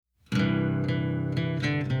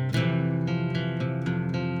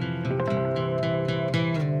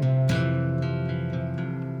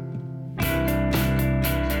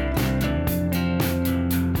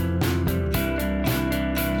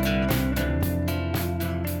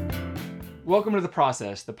Welcome to The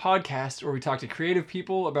Process, the podcast where we talk to creative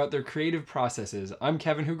people about their creative processes. I'm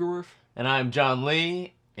Kevin Hugerwerf. And I'm John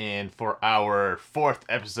Lee, and for our 4th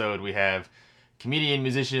episode, we have comedian,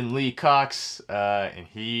 musician Lee Cox, and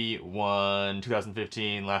he won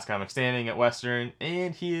 2015 Last Comic Standing at Western,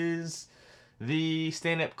 and he is the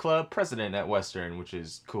stand-up club president at Western, which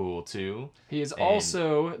is cool, too. He is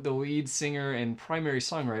also the lead singer and primary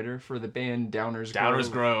songwriter for the band Downers Grove.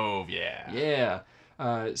 Downers Grove, yeah. Yeah.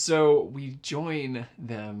 So we join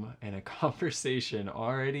them in a conversation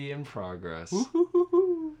already in progress.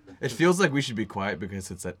 It feels like we should be quiet because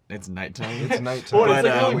it's nighttime. It's nighttime. Well, it's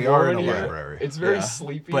like we are in a here. library. It's very Yeah,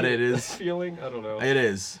 sleepy. but it is. Feeling. I don't know. It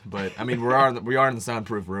is, but I mean we are in the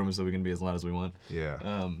soundproof room, so we can be as loud as we want. Yeah.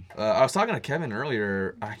 I was talking to Kevin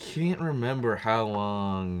earlier. I can't remember how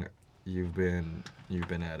long you've been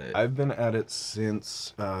at it. I've been at it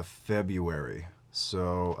since February,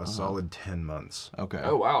 so a solid 10 months. Okay.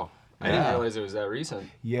 Oh wow. I didn't Yeah. realize it was that recent.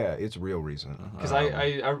 Yeah, it's real recent. Because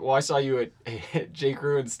I saw you at Jake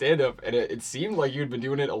Ruin stand up, and it seemed like you'd been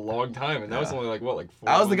doing it a long time, and that was only like 4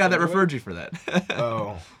 I was the guy that months referred you for that.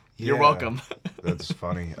 Oh, You're yeah. welcome. That's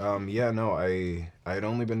funny. I had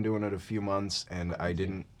only been doing it a few months, and I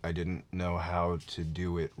didn't know how to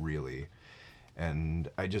do it really. And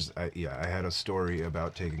I had a story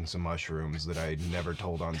about taking some mushrooms that I never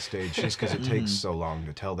told on stage, just because it takes so long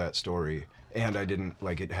to tell that story, and I didn't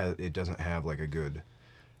it doesn't have like a good,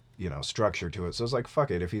 structure to it. So I was like, fuck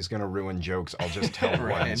it, if he's gonna ruin jokes, I'll just tell one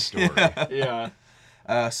Right. story. Yeah.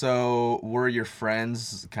 So were your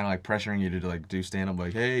friends kind of like pressuring you to like do stand up,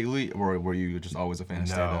 like, hey Lee, or were you just always a fan of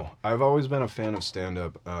stand No, up? I've always been a fan of stand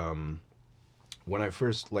up. When I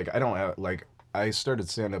first I started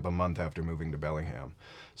stand up a month after moving to Bellingham,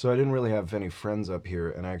 so I didn't really have any friends up here.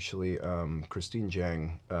 And actually, Christine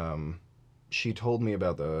Jang, she told me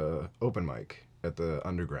about the open mic at the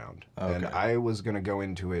Underground, and Okay. I was gonna go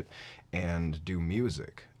into it and do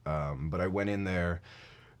music, but I went in there.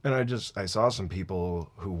 And I saw some people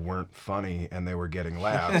who weren't funny, and they were getting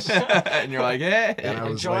laughs. And you're like, hey, And I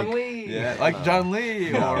was John like, Lee. yeah, like John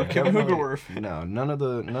Lee or Kevin Hugerwerf. No, none of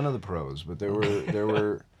the pros, but there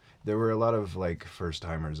were a lot of like first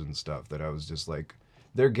timers and stuff that I was just like,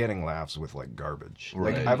 they're getting laughs with like garbage.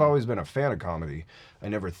 Right. Like I've always been a fan of comedy. I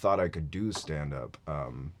never thought I could do stand up,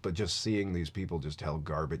 but just seeing these people just tell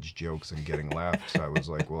garbage jokes and getting laughs, I was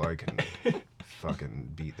like, well, I can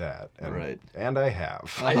fucking beat that. And, Right. And I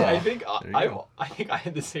have. I think There you go. I think I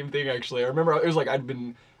had the same thing actually. I remember it was like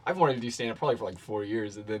I've wanted to do stand up probably for like 4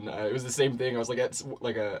 years, and then it was the same thing. I was like at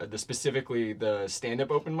specifically the stand up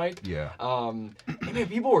open mic. Yeah. And man,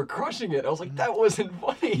 people were crushing it. I was like, that wasn't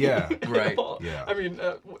funny. Yeah, right. Yeah. I mean,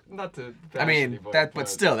 not to. I bash mean, anybody, but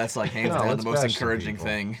still, that's like hands No, down let's the most bash some encouraging people.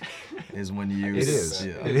 thing is when you. It is.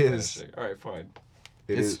 Yeah. It is. All right, fine.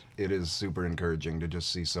 It is super encouraging to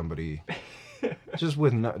just see somebody just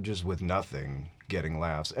with nothing getting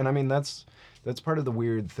laughs. And I mean that's part of the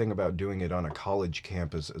weird thing about doing it on a college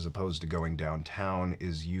campus as opposed to going downtown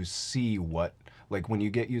is you see what, like when you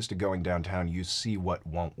get used to going downtown, you see what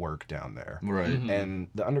won't work down there. Right. And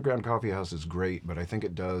the Underground Coffee House is great, but I think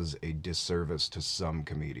it does a disservice to some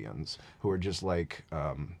comedians who are just like,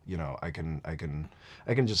 I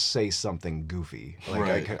can just say something goofy. Like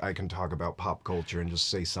Right. I can talk about pop culture and just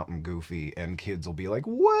say something goofy, and kids will be like,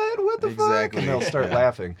 "What the fuck?" Exactly. And they'll start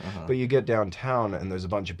laughing. Uh-huh. But you get downtown, and there's a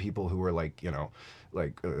bunch of people who are like,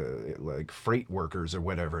 like freight workers or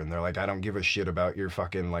whatever, and they're like, "I don't give a shit about your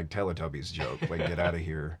fucking like Teletubbies joke. Like, get out of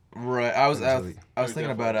here." Right. I was Until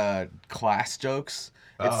thinking about class jokes.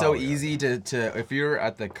 It's so Oh, yeah. easy to if you're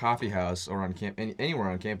at the coffee house or on anywhere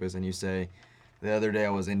on campus and you say, the other day I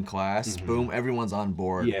was in class, boom, everyone's on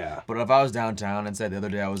board. Yeah. But if I was downtown and said the other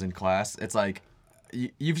day I was in class, it's like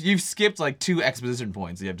you've skipped like 2 exposition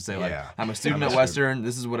points. You have to say like, Yeah. I'm a student at Western,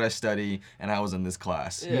 this is what I study, and I was in this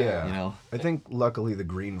class. Yeah. You know? I think luckily the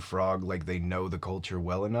Green Frog, like they know the culture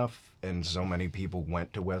well enough, and so many people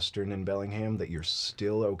went to Western in Bellingham that you're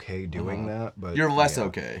still okay doing that. But You're less yeah.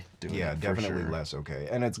 okay doing Yeah, it, for definitely sure. less okay.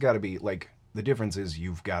 And it's got to be like the difference is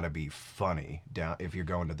you've got to be funny down if you're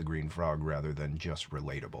going to the Green Frog rather than just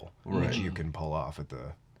relatable, which you can pull off at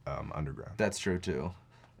the Underground. That's true too.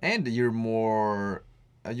 And you're more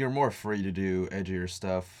free to do edgier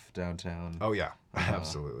stuff downtown. Oh yeah,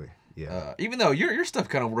 absolutely. Yeah. Even though your stuff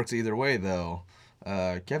kind of works either way, though.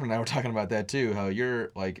 Kevin and I were talking about that too. How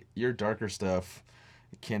your darker stuff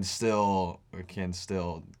can still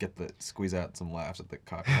squeeze out some laughs at the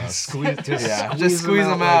coffee house. Squeeze squeeze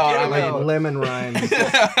them out. Like, I mean- lemon rhymes.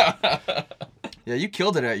 Yeah, you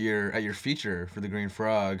killed it at your feature for the Green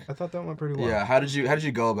Frog. I thought that went pretty well. Yeah, how did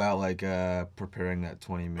you go about like preparing that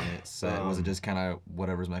 20-minute set? Was it just kind of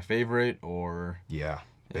whatever's my favorite, or? Yeah,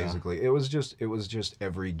 basically. It was just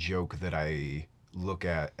every joke that I look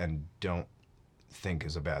at and don't think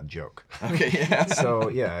is a bad joke. Okay, yeah. So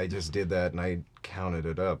yeah, I just did that and I counted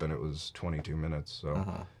it up and it was 22 minutes.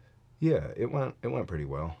 So yeah, it went pretty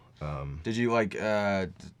well. Did you like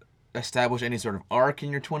establish any sort of arc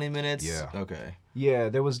in your 20 minutes? Yeah. Okay. Yeah,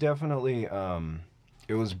 there was definitely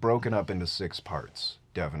it was broken up into 6 parts,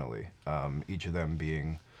 definitely. Each of them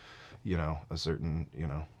being, a certain,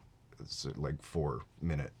 like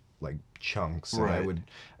 4-minute like chunks. Right. And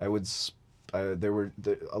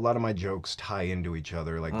a lot of my jokes tie into each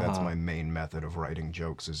other. Like that's my main method of writing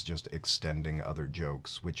jokes, is just extending other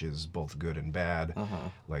jokes, which is both good and bad.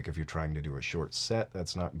 Like if you're trying to do a short set,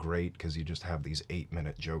 that's not great because you just have these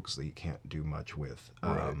 8-minute jokes that you can't do much with.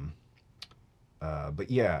 Right.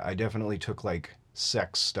 But yeah, I definitely took like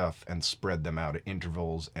sex stuff and spread them out at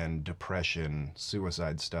intervals, and depression,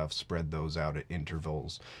 suicide stuff, spread those out at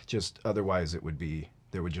intervals. Just otherwise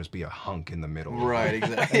there would just be a hunk in the middle. Right,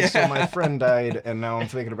 exactly. And so my friend died, and now I'm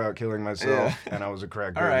thinking about killing myself, and I was a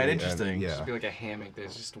crack baby. All right, and, interesting. yeah. It'd be like a hammock.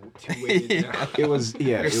 There's just 2 ways down. It was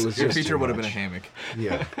Your just feature too would have been a much. hammock.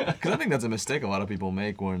 Yeah. Because I think that's a mistake a lot of people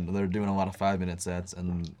make when they're doing a lot of 5-minute sets,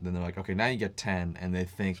 and then they're like, okay, now you get 10, and they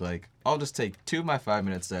think like, I'll just take 2 of my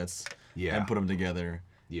 5-minute sets Yeah. and put them together.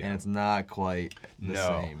 Yeah. And it's not quite the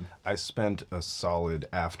same. I spent a solid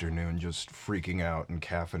afternoon just freaking out and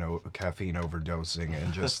caffeine overdosing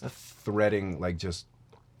and just threading, like just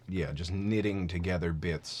knitting together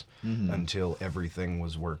bits until everything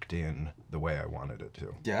was worked in the way I wanted it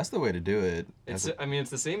to. Yeah, that's the way to do it. It's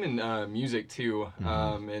the same in music too,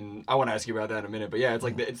 and I want to ask you about that in a minute. But yeah, it's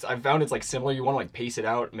like I found it's like similar. You want to like pace it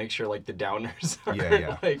out, make sure like the downers are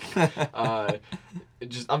Yeah. like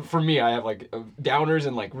for me, I have like downers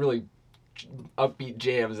and like really upbeat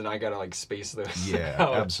jams, and I gotta like space those. Yeah,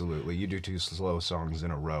 out. absolutely. You do 2 slow songs in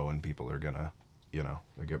a row, and people are gonna,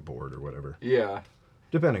 they get bored or whatever. Yeah.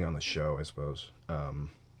 Depending on the show, I suppose.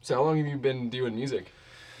 So how long have you been doing music?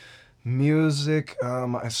 Music,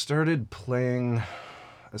 I started playing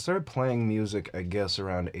music, I guess,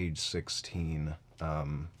 around age 16,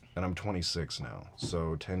 and I'm 26 now,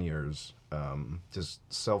 so 10 years, just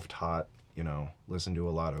self-taught, listen to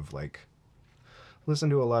a lot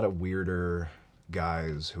of weirder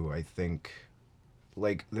guys who I think,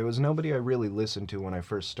 like, there was nobody I really listened to when I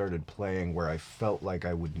first started playing where I felt like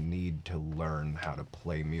I would need to learn how to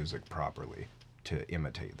play music properly to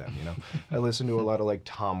imitate them, I listened to a lot of like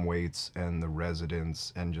Tom Waits and The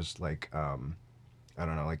Residents and just like I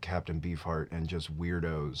don't know, like Captain Beefheart and just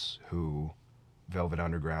weirdos who Velvet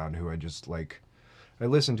Underground, who I just like, I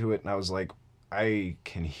listened to it and I was like, I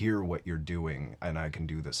can hear what you're doing and I can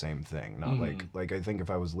do the same thing. Not like I think if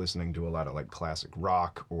I was listening to a lot of like classic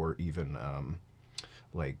rock or even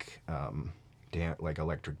like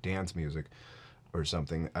electric dance music or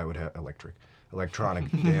something, I would have electronic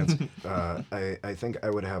dance. I think I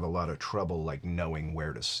would have a lot of trouble like knowing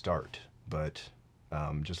where to start. But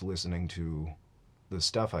just listening to the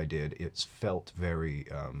stuff I did, it's felt very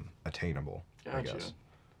attainable. Gotcha. I guess.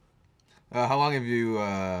 How long have you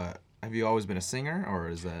always been a singer, or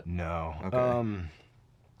is that? No. Okay.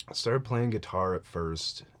 I started playing guitar at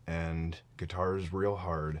first, and guitar is real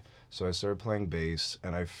hard. So I started playing bass,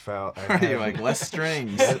 and I felt You're like less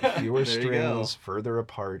strings. fewer There you go. strings, further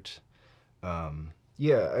apart.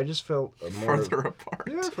 Yeah, I just felt more Further apart.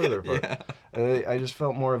 Yeah, further apart. Yeah. I just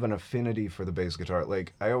felt more of an affinity for the bass guitar.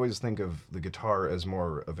 Like, I always think of the guitar as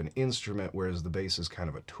more of an instrument, whereas the bass is kind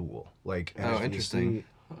of a tool. Like, and Oh, if you interesting. see-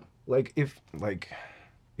 like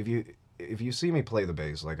if you see me play the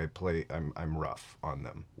bass, like I'm rough on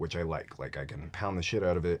them, which I like. Like, I can pound the shit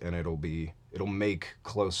out of it, and it'll make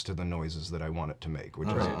close to the noises that I want it to make,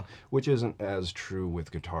 which isn't as true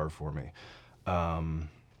with guitar for me.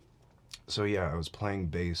 So yeah, I was playing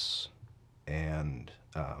bass, and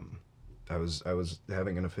I was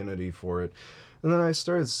having an affinity for it, and then I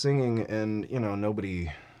started singing, and nobody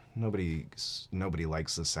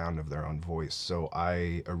likes the sound of their own voice. So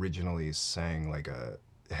I originally sang like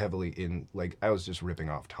I was just ripping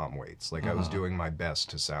off Tom Waits. Like I was doing my best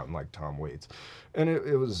to sound like Tom Waits, and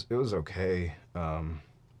it was okay. And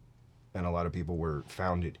a lot of people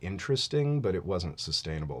found it interesting, but it wasn't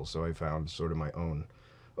sustainable. So I found sort of my own.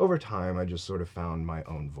 Over time, I just sort of found my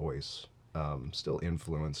own voice, still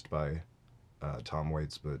influenced by Tom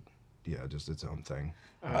Waits, but yeah, just its own thing.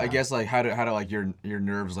 I guess like how do like your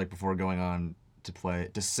nerves like before going on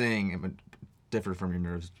to sing differ from your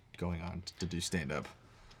nerves going on to do stand up.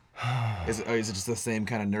 Is it just the same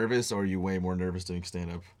kind of nervous, or are you way more nervous doing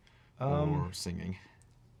stand-up or Um, singing?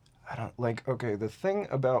 I don't like. Okay, the thing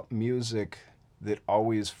about music that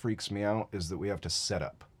always freaks me out is that we have to set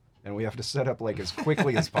up, and we have to set up like as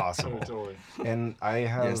quickly as possible. Totally. And I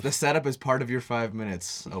have. Yes, the setup is part of your 5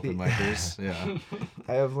 minutes, open micers. Yeah.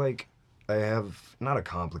 I have not a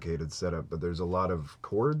complicated setup, but there's a lot of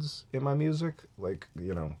chords in my music, like,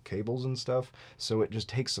 cables and stuff. So it just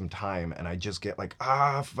takes some time, and I just get like,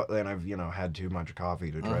 and I've, had too much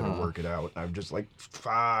coffee to try to work it out. I'm just like,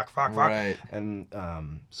 fuck. Right. And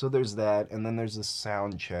so there's that, and then there's the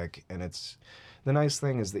sound check, and the nice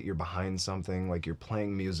thing is that you're behind something, like you're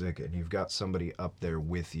playing music, and you've got somebody up there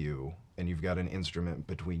with you, and you've got an instrument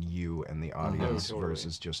between you and the audience totally.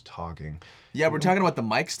 versus just talking. Yeah, we're talking about the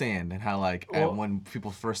mic stand and how Well- when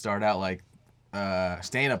people first start out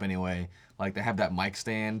stand up anyway, like they have that mic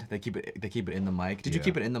stand. They keep it in the mic. Did you Yeah.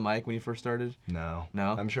 keep it in the mic when you first started? No.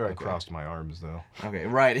 No? I'm sure I Okay. crossed my arms though. Okay,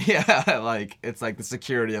 right. Yeah, like it's like the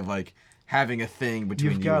security of like having a thing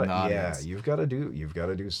between you and the audience. you've got to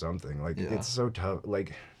do something. Like Yeah. it's so tough.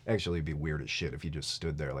 Like actually, it'd be weird as shit if you just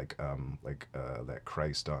stood there like that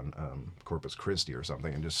Christ on Corpus Christi or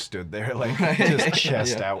something, and just stood there like just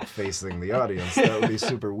chest Yeah. out facing the audience. That would be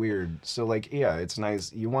super weird. So like, yeah, it's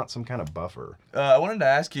nice. You want some kind of buffer. I wanted to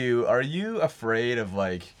ask you, are you afraid of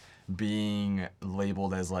like being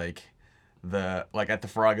labeled as like at the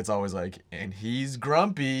Frog it's always like, and he's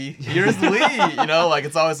grumpy, here's Lee, like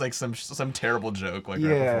it's always like some terrible joke like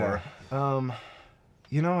right before.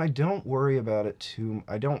 I don't worry about it too.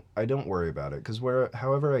 I don't worry about it because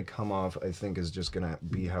however I come off, I think is just gonna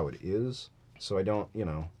be how it is. So I don't,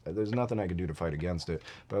 there's nothing I can do to fight against it.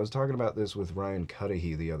 But I was talking about this with Ryan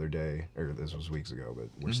Cudahy the other day, or this was weeks ago, but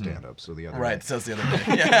we're stand-up, so the other Right, day. so it's the other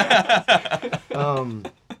day. Yeah.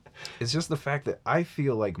 It's just the fact that I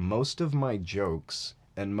feel like most of my jokes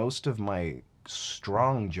and most of my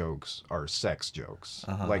strong jokes are sex jokes.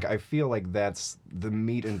 Like I feel like that's the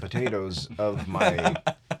meat and potatoes of my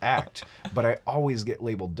act, but I always get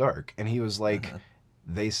labeled dark. And he was like,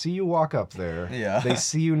 they see you walk up there, Yeah. they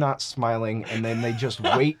see you not smiling, and then they just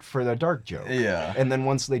wait for the dark joke. Yeah. And then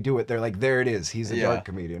once they do it, they're like, there it is, he's a Yeah. dark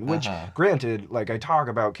comedian. Which, granted, like I talk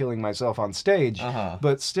about killing myself on stage,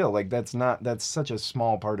 but still, like that's such a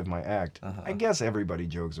small part of my act. I guess everybody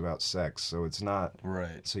jokes about sex, so it's not.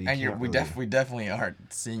 Right. So you and can't we really- definitely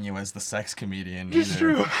aren't seeing you as the sex comedian. It's either.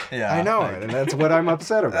 true. Yeah. I know like- it, and that's what I'm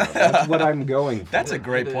upset about. That's what I'm going for. That's a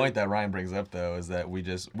great point that Ryan brings up, though, is that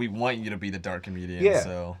we want you to be the dark comedian. Yeah.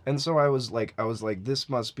 So. And so I was like, this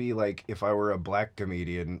must be like if I were a black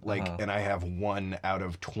comedian, like, and I have 1 out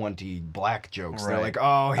of 20 black jokes. They're Right. like,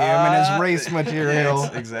 oh, him and his race material.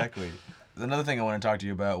 Yes, exactly. Another thing I want to talk to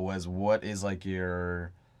you about was what is like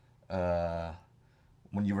your,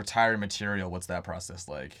 when you retire material, what's that process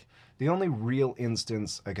like? The only real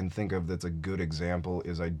instance I can think of that's a good example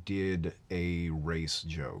is I did a race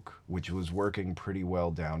joke, which was working pretty well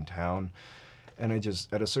downtown. And I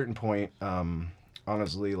just, at a certain point,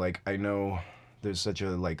 honestly, like, I know there's such a,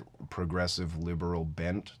 like, progressive liberal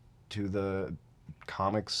bent to the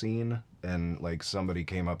comic scene, and, like, somebody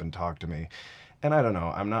came up and talked to me. And I don't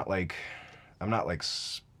know, I'm not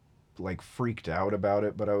freaked out about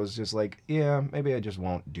it, but I was just like, yeah, maybe I just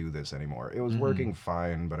won't do this anymore. It was working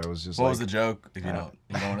fine, but I was just What like... was the joke? If you don't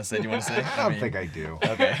want to say, do you want to say? I don't think I do.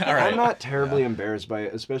 Okay, all right. I'm not terribly embarrassed by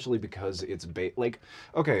it, especially because it's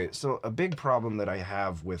okay, so a big problem that I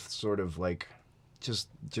have with sort of like just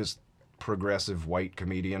progressive white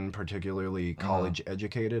comedian, particularly college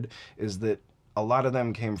educated, is that a lot of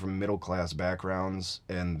them came from middle class backgrounds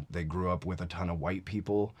and they grew up with a ton of white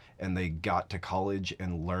people, and they got to college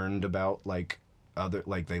and learned about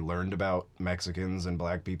they learned about Mexicans and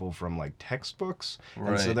black people from like textbooks.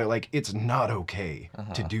 And so Right. they're like, it's not okay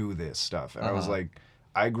to do this stuff. And I was like,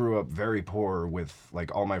 I grew up very poor with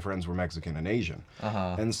like all my friends were Mexican and Asian.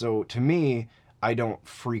 And so to me, I don't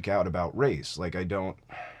freak out about race. Like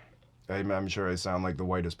I'm sure I sound like the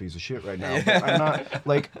whitest piece of shit right now, but I'm not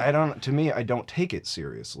like, I don't take it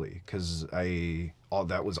seriously because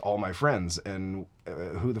that was all my friends, and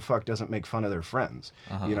who the fuck doesn't make fun of their friends,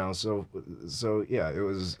 so yeah, it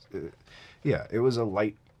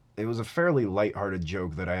was a fairly lighthearted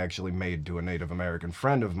joke that I actually made to a Native American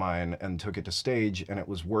friend of mine and took it to stage, and it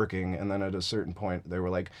was working, and then at a certain point they were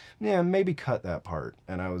like, yeah, maybe cut that part,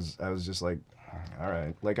 and I was just like, all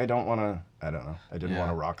right, like I don't want to, I don't know, I didn't want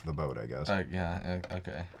to rock the boat, I guess.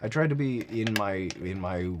 Okay. I tried to be in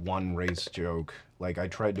my one race joke, like I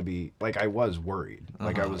tried to be, like I was worried,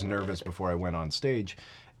 like I was nervous before I went on stage,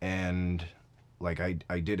 and like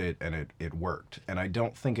I did it and it worked, and I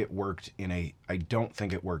don't think it worked in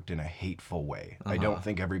a hateful way. I don't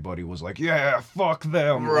think everybody was like, yeah, fuck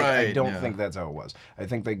them. Like, I Right, don't yeah. think that's how it was. I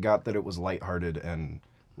think they got that it was lighthearted and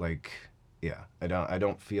like, yeah, I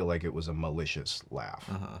don't feel like it was a malicious laugh.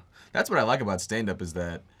 That's what I like about stand-up is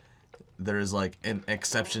that there's like an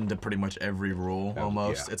exception to pretty much every rule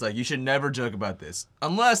almost. yeah. It's like you should never joke about this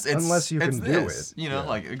unless Unless you it's can do this, it. You know, Yeah.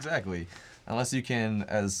 like exactly. Unless you can,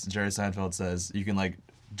 as Jerry Seinfeld says, you can like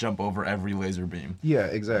jump over every laser beam. Yeah,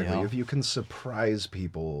 exactly. You know? If you can surprise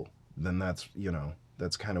people, then that's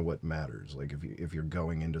that's kind of what matters. Like if you're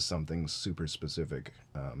going into something super specific,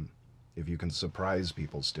 if you can surprise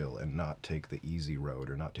people still and not take the easy road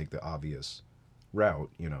or not take the obvious route,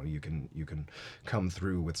 you can come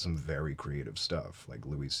through with some very creative stuff like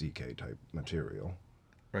Louis C.K. type material.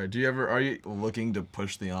 Right. Are you looking to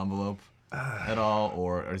push the envelope at all,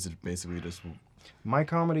 or is it basically just My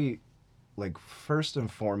comedy, like, first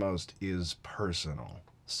and foremost is personal.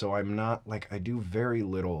 So I'm not, like, I do very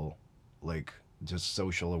little, like, just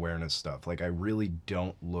social awareness stuff. Like, I really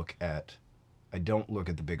don't look at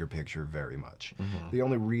the bigger picture very much. The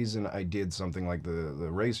only reason I did something like the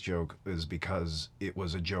race joke is because it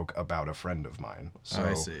was a joke about a friend of mine. So,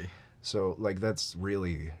 I see. So, like, that's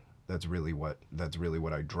really what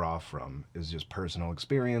I draw from is just personal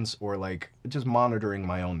experience, or like just monitoring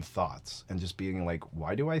my own thoughts and just being like,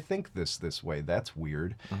 why do I think this way? That's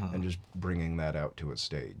weird. And just bringing that out to a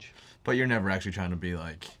stage. But you're never actually trying to be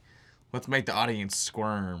like, let's make the audience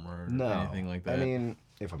squirm or No. anything like that. I mean,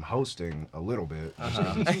 if I'm hosting a little bit,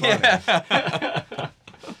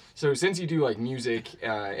 So since you do like music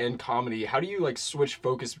and comedy, how do you like switch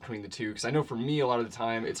focus between the two? Because I know for me, a lot of the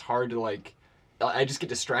time, it's hard to like. I just get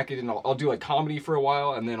distracted and I'll do like comedy for a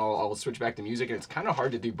while and then I'll switch back to music, and it's kind of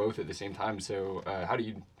hard to do both at the same time. So how do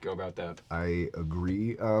you go about that? I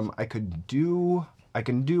agree. I can do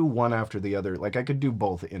one after the other. Like, I could do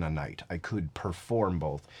both in a night. I could perform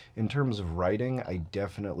both. In terms of writing, I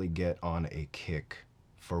definitely get on a kick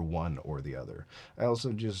for one or the other. I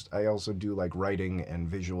also do like writing and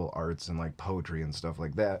visual arts and like poetry and stuff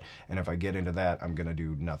like that. And if I get into that, I'm gonna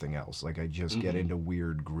do nothing else. Like, I just get into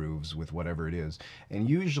weird grooves with whatever it is. And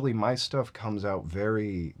usually my stuff comes out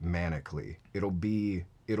very manically. It'll be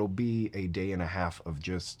a day and a half of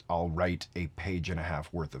just, I'll write a page and a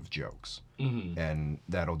half worth of jokes. And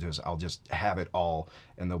I'll just have it all,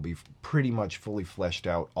 and they'll be pretty much fully fleshed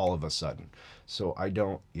out all of a sudden. So I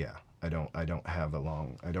don't have a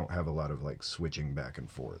lot of like switching back and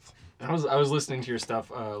forth. I was listening to your stuff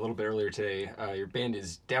a little bit earlier today. Your band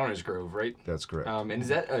is Downers Grove, right? That's correct. And is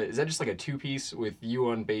that just like a two-piece with you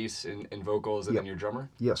on bass and vocals and then your drummer?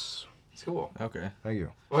 Yes. It's cool. Okay. Thank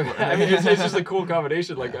you. Well, I mean, it's just a cool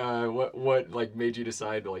combination. Like, what like made you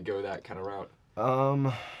decide to like go that kind of route?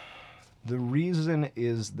 The reason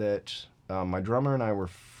is that my drummer and I were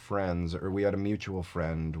friends, or we had a mutual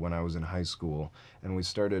friend when I was in high school, and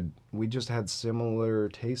we just had similar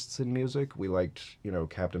tastes in music. We liked,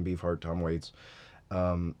 Captain Beefheart, Tom Waits.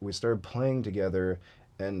 We started playing together,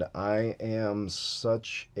 and I am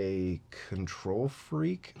such a control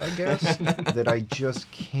freak, I guess, that I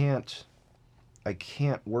just can't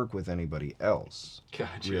work with anybody else.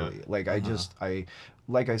 Gotcha. Really. Like,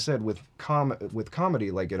 like I said, with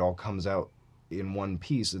comedy, like, it all comes out in one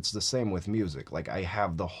piece. It's the same with music. Like, I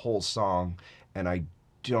have the whole song and I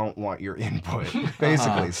don't want your input,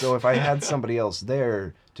 basically. So if I had somebody else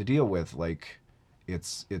there to deal with, like,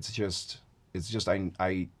 it's just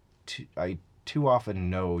I too often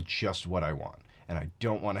know just what I want, and I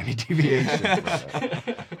don't want any deviation from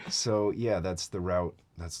it. So yeah, that's the route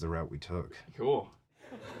we took. Cool.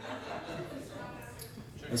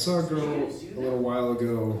 I saw a girl a little while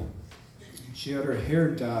ago. She had her hair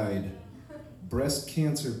dyed breast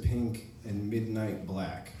cancer pink and midnight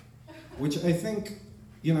black, which I think,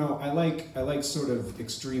 I like sort of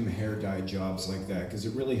extreme hair dye jobs like that because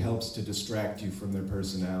it really helps to distract you from their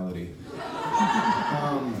personality.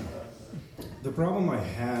 The problem I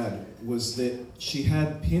had was that she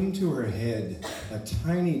had pinned to her head a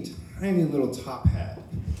tiny, tiny little top hat.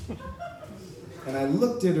 And I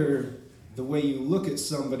looked at her the way you look at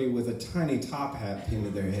somebody with a tiny top hat pinned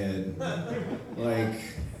to their head. Like,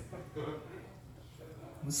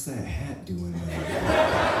 what's that hat doing there?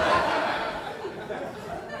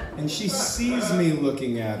 And she sees me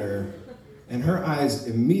looking at her, and her eyes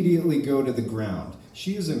immediately go to the ground.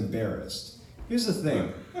 She is embarrassed. Here's the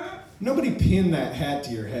thing. Nobody pinned that hat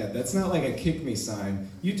to your head. That's not like a kick me sign.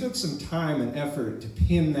 You took some time and effort to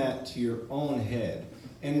pin that to your own head.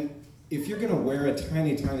 And if you're gonna wear a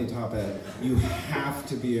tiny, tiny top hat, you have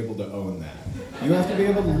to be able to own that. You have to be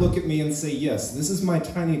able to look at me and say, yes, this is my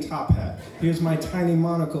tiny top hat. Here's my tiny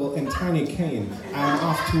monocle and tiny cane. I'm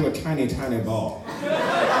off to a tiny, tiny ball.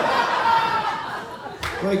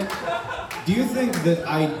 Like, do you think that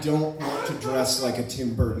I don't want to dress like a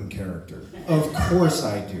Tim Burton character? Of course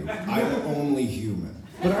I do. I'm only human.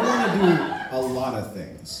 But I want to do a lot of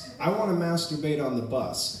things. I want to masturbate on the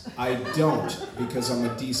bus. I don't, because I'm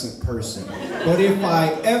a decent person. But if I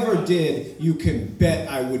ever did, you can bet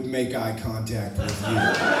I would make eye contact with you.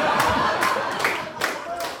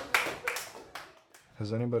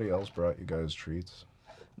 Has anybody else brought you guys treats?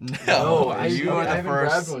 No, I you are the haven't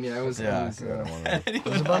grabbed first. one yet. I was. Yeah.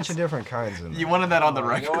 There's a bunch of different kinds in there. You wanted that on the You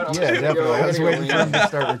know record. what? I'm Yeah, just gonna definitely. I was go waiting for anyway. him to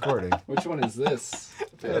start recording. Which one is this?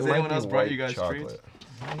 Has It might anyone be else brought you white guys chocolate. treats?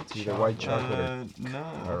 It's either white chocolate or No.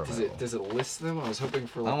 caramel. Does it list them? I was hoping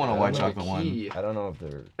for. I Like, want a white like chocolate one. key. I don't know if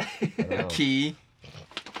they're. I don't know. Key.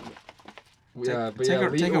 Yeah, but take yeah,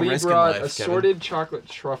 a- take a Lee risk in brought life, assorted chocolate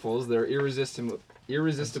truffles. They're irresistibly Some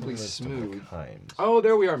of those smooth. different kinds. Oh,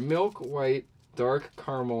 there we are. Milk, white, dark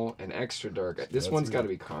caramel, and extra dark. This That's one's got to either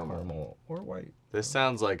be caramel. Caramel or white. This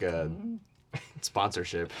sounds like a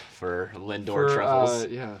sponsorship for Lindor For, truffles.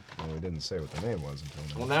 yeah. Well, we didn't say what the name was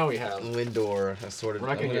until Well, now. now we have. Lindor assorted. We're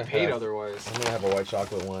not gonna get paid otherwise. I'm gonna have a white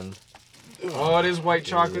chocolate one. Oh, it is white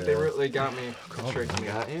chocolate. They Yeah. really got me. They tricked me.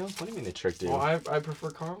 Got you? What do you mean they tricked you? Well, I prefer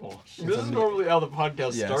caramel. This is normally how the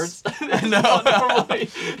podcast Yes. starts. I It's know. not normally.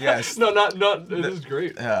 Yes. No, not. This is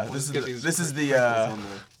great. Yeah, We'll this just get is these this is sprinkles the on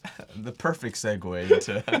there. the perfect segue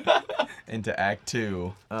into into Act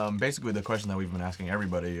 2. Basically, the question that we've been asking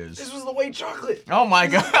everybody is, This was the white chocolate. oh my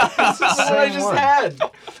This is god, the one I just one. had.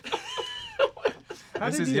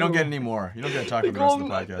 this is you don't get any more. You don't get to talk The about the rest of the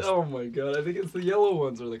golden. podcast. Oh my god! I think it's the yellow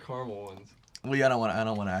ones or the caramel ones. Lee, I don't want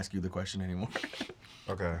to ask you the question anymore.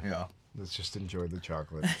 Okay. Yeah, Let's just enjoy the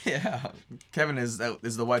chocolate. yeah. Kevin, is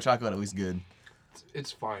the white chocolate at least good?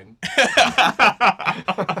 It's fine.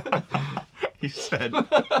 He said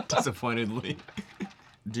disappointedly.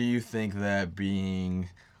 Do you think that being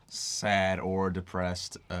sad or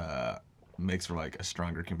depressed makes for like a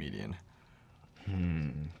stronger comedian?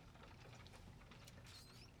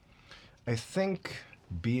 I think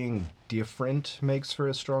being different makes for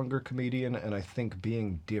a stronger comedian, and I think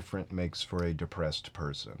being different makes for a depressed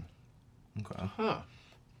person. Okay. Huh.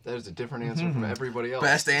 That is a different answer from everybody else.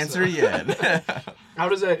 Best answer So- yet. How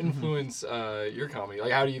does that influence your comedy?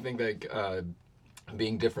 Like, how do you think that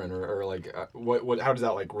being different or like what how does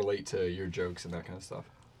that like relate to your jokes and that kind of stuff?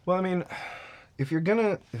 Well, I mean, if you're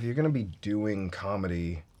gonna be doing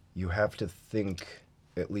comedy, you have to think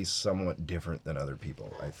at least somewhat different than other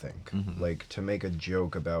people, I think. Like, to make a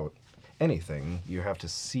joke about anything, you have to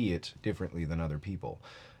see it differently than other people.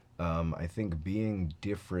 I think being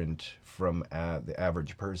different from the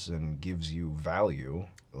average person gives you value.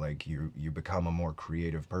 Like, you become a more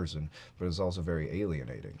creative person, but it's also very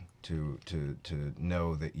alienating to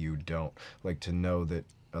know that you don't, like, to know that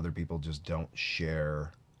other people just don't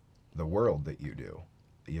share the world that you do.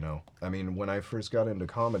 You know, I mean, when I first got into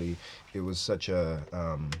comedy, it was such a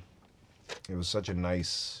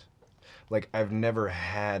nice, like, I've never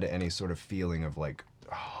had any sort of feeling of like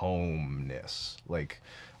homeness. Like,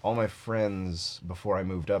 all my friends before I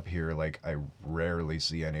moved up here, like, I rarely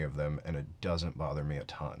see any of them, and it doesn't bother me a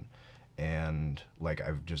ton. And like,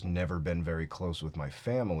 I've just never been very close with my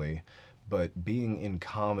family. But being in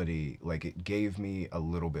comedy, like, it gave me a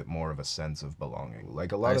little bit more of a sense of belonging.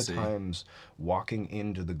 Like, a lot I of see. times walking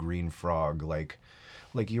into the Green Frog, like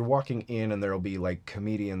you're walking in and there'll be like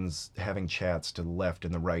comedians having chats to the left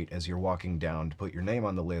and the right as you're walking down to put your name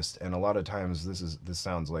on the list. And a lot of times this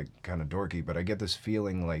sounds like kind of dorky, but I get this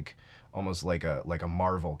feeling like almost like a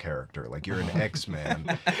Marvel character, like you're an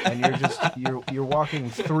X-Man, and you're walking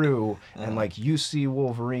through, and like you see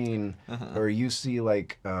Wolverine, or you see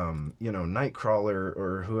like Nightcrawler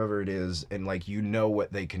or whoever it is, and like you know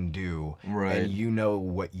what they can do, Right. and you know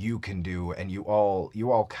what you can do, and you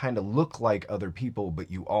all kind of look like other people,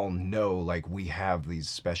 but you all know like we have these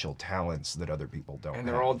special talents that other people don't. And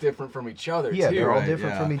they're have. all different from each other Yeah, too. they're all Right,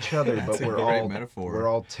 different yeah. from each other, but That's a we're great all metaphor. we're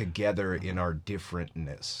all together in our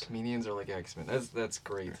differentness. Comedians are like X-Men. That's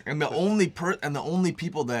great. And the only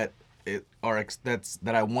people that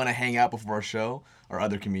that I want to hang out before a show are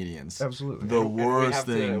other comedians. Absolutely. The And worst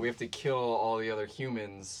thing. we have to kill all the other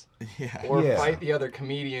humans Yeah. or Yeah. fight the other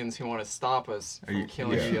comedians who want to stop us from you-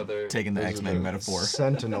 killing yeah. the other. Taking the Those are X-Men the metaphor.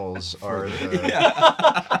 Sentinels are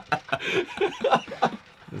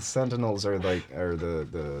the Sentinels are the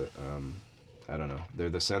I don't know. They're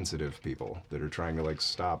the sensitive people that are trying to like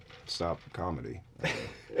stop comedy.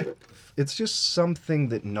 It's just something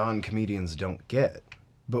that non-comedians don't get.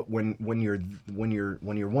 But when you're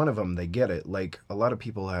one of them, they get it. Like a lot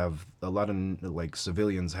of like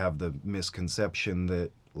civilians have the misconception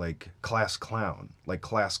that like class clown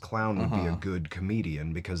would be a good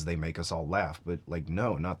comedian because they make us all laugh. But like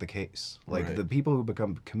no, not the case. Like Right. the people who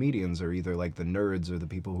become comedians are either like the nerds or the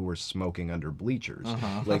people who are smoking under bleachers.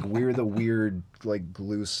 Like we're the weird like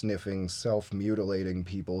glue sniffing, self-mutilating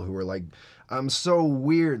people who are like, I'm so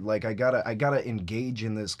weird. Like I gotta engage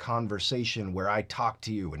in this conversation where I talk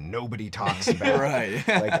to you and nobody talks back. Right.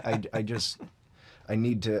 Like I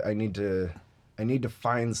need to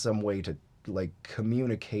find some way to like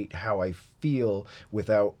communicate how I feel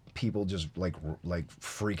without people just like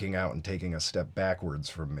freaking out and taking a step backwards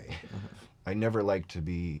from me. I never like to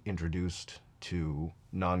be introduced to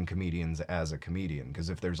non-comedians as a comedian, because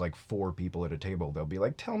if there's like 4 people at a table, they'll be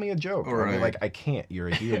like, tell me a joke. I'll be Right. like, I can't, you're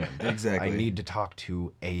a human. Exactly. I need to talk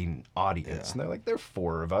to an audience. Yeah. And they're like, there are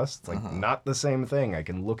 4 of us. It's like not the same thing. I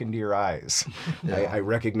can look into your eyes. I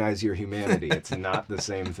recognize your humanity. It's not the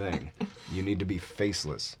same thing. You need to be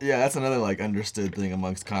faceless. Yeah, that's another like understood thing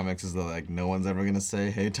amongst comics is that like no one's ever gonna say,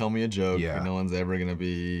 "Hey, tell me a joke." Yeah. No one's ever gonna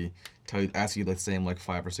be ask you the same like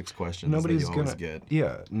 5 or 6 questions Nobody's that you always gonna get.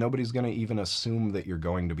 Yeah, nobody's gonna even assume that you're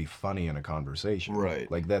going to be funny in a conversation. Right.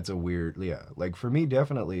 Like that's a weird, yeah. Like for me,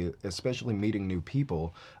 definitely, especially meeting new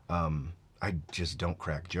people, I just don't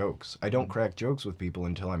crack jokes. I don't crack jokes with people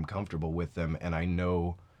until I'm comfortable with them, and I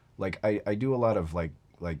know, like I do a lot of like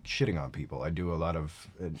shitting on people. I do a lot of,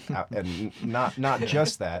 and not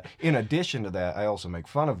just that. In addition to that, I also make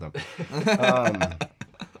fun of them.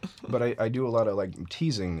 But I do a lot of like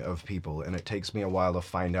teasing of people, and it takes me a while to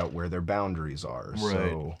find out where their boundaries are. Right.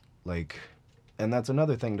 So like, and that's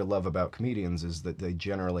another thing to love about comedians is that they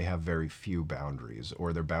generally have very few boundaries,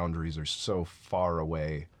 or their boundaries are so far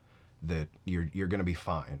away that you're gonna be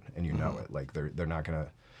fine, and you know it. Like they're not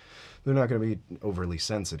gonna be overly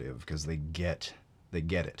sensitive because they get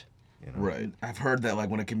it. You know? Right. I've heard that like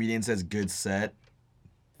when a comedian says good set,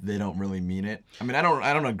 they don't really mean it. I mean, I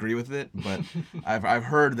don't agree with it, but I've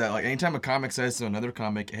heard that like anytime a comic says to another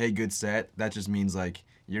comic, "Hey, good set," that just means like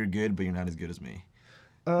you're good, but you're not as good as me.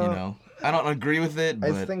 You know, I don't agree with it,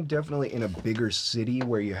 but I think definitely in a bigger city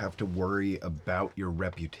where you have to worry about your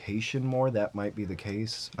reputation more, that might be the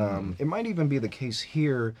case. It might even be the case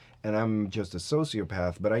here, and I'm just a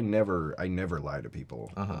sociopath, but I never lie to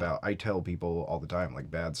people about. I tell people all the time,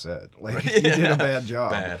 like, bad set, like you did a bad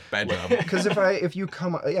job. bad job. Because if you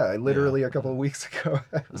come, I literally a couple of weeks ago,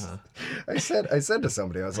 I said to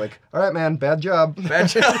somebody, I was like, all right, man, bad job. Bad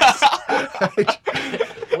job.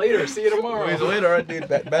 Later, see you tomorrow. Later, all right, dude.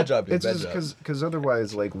 Bad job, dude. It's bad just job. because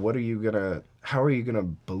otherwise, like, how are you gonna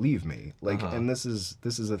believe me? Like, and this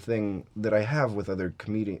is a thing that I have with other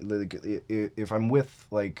comedians.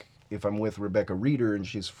 Like, if I'm with Rebecca Reeder and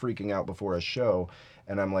she's freaking out before a show,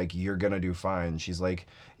 and I'm like, you're gonna do fine. She's like,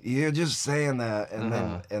 you're just saying that, and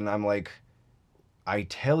then I'm like, I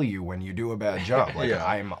tell you when you do a bad job. Like, Yeah.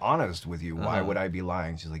 I'm honest with you. Why would I be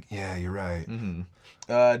lying? She's like, yeah, you're right.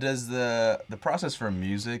 Does the process for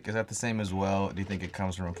music, is that the same as well? Do you think it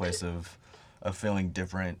comes from a place of feeling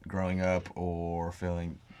different growing up, or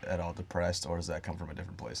feeling at all depressed, or does that come from a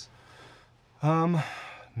different place?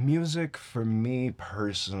 Music for me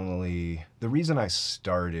personally, the reason I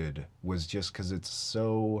started was just because it's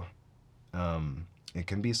so, it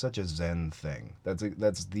can be such a zen thing.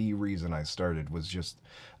 That's the reason I started, was just,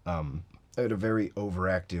 I had a very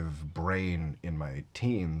overactive brain in my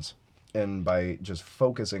teens, and by just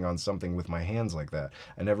focusing on something with my hands like that,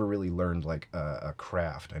 I never really learned like a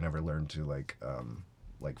craft. I never learned to like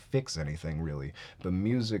fix anything really. But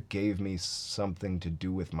music gave me something to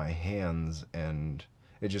do with my hands, and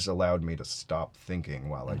it just allowed me to stop thinking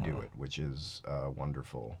while I do it, which is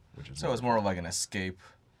wonderful. So it's more of like an escape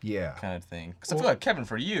yeah. kind of thing. Because I feel like, Kevin,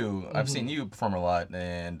 for you, I've seen you perform a lot,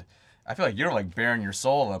 and I feel like you're like bearing your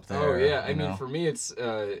soul up there. Oh yeah, I you mean, know? for me, it's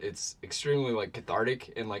extremely like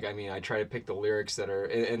cathartic, and like I try to pick the lyrics that are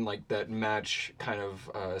and like that match kind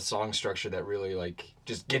of song structure that really like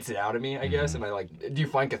just gets it out of me, I guess. And I like. Do you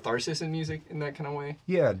find catharsis in music in that kind of way?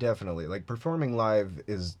 Yeah, definitely. Like performing live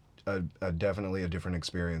is definitely a different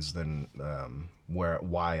experience than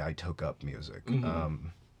why I took up music.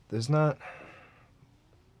 There's not.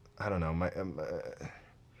 I don't know.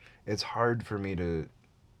 It's hard for me to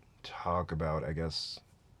talk about, I guess,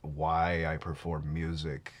 why I perform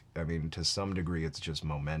music. I mean, to some degree, it's just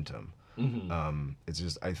momentum. It's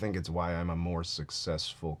just, I think it's why I'm a more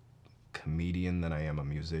successful comedian than I am a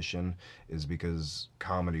musician, is because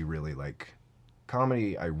comedy really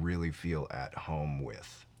comedy I really feel at home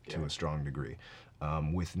with to a strong degree.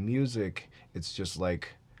 With music, it's just like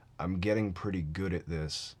I'm getting pretty good at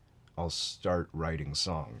this. I'll start writing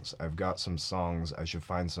songs. I've got some songs. I should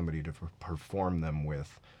find somebody to perform them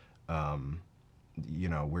with. You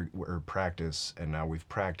know, we're practice, and now we've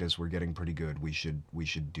practiced. We're getting pretty good. We should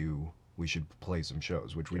play some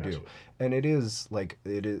shows, which we do. And it is like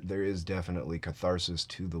there is definitely catharsis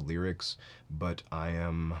to the lyrics, but I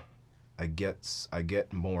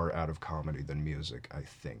get more out of comedy than music, I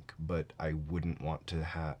think. But I wouldn't want to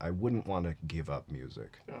give up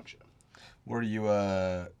music. Gotcha. Were you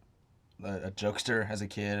a jokester as a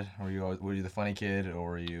kid? Were you the funny kid,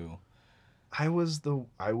 or were you? I was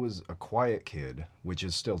a quiet kid, which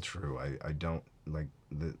is still true. I don't like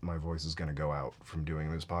my voice is gonna go out from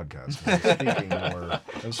doing this podcast.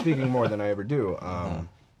 I'm speaking more than I ever do.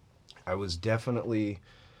 I was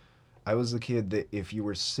the kid that if you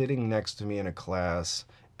were sitting next to me in a class,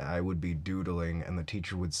 I would be doodling and the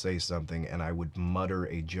teacher would say something and I would mutter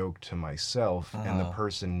a joke to myself and the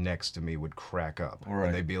person next to me would crack up. Right.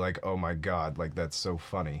 And they'd be like, "Oh my God, like that's so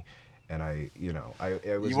funny." And I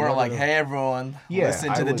was. You weren't like, "Hey everyone,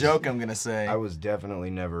 listen to the joke I'm gonna say." I was definitely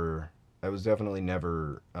never. I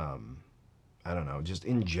don't know. Just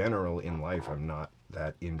in general in life, I'm not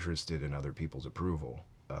that interested in other people's approval.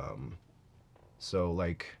 So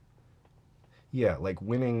like, yeah, like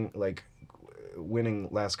winning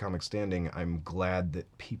Last Comic Standing. I'm glad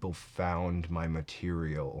that people found my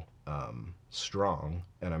material strong,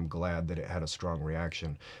 and I'm glad that it had a strong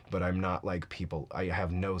reaction, but I'm not like people. I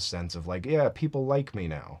have no sense of like, yeah, people like me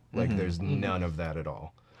now. Like there's none of that at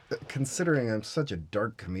all. Considering I'm such a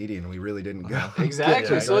dark comedian, we really didn't go.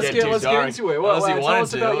 Exactly. So let's get into it. Well, tell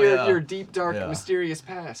us about your deep, dark, mysterious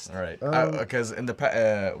past. All right. Because in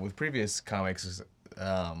the with previous comics,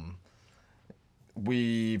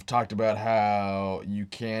 we've talked about how you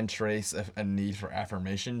can trace a need for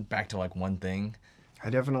affirmation back to like one thing. I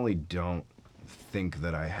definitely don't think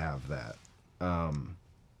that I have that.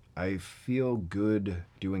 I feel good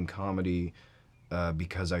doing comedy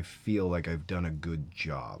because I feel like I've done a good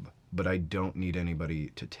job, but I don't need anybody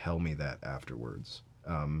to tell me that afterwards.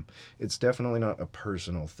 It's definitely not a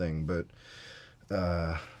personal thing, but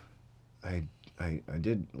I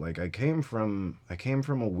did, like, I came from a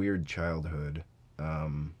weird childhood.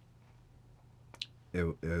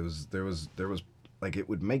 There was like, it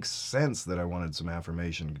would make sense that I wanted some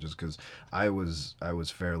affirmation just because I was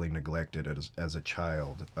fairly neglected as a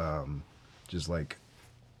child. Just like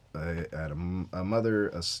I had a mother,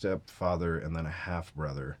 a stepfather, and then a half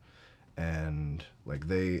brother, and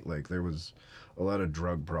there was a lot of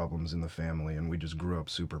drug problems in the family, and we just grew up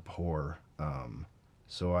super poor.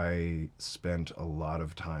 So I spent a lot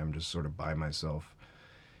of time just sort of by myself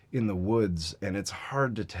in the woods, and it's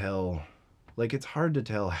hard to tell. Like, it's hard to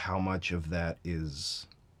tell how much of that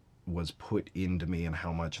was put into me and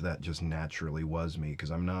how much that just naturally was me,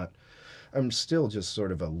 because I'm still just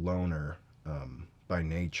sort of a loner by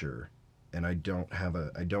nature, and I don't have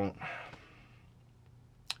a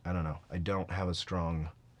strong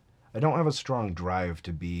drive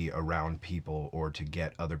to be around people or to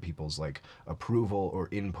get other people's like approval or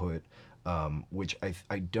input. Which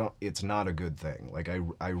I don't, it's not a good thing. Like,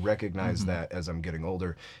 I recognize that as I'm getting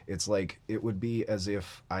older. It's like, it would be as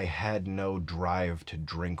if I had no drive to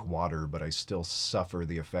drink water, but I still suffer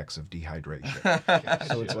the effects of dehydration.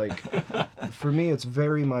 So it's like, for me, it's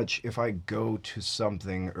very much, if I go to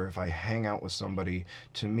something or if I hang out with somebody,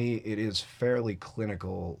 to me, it is fairly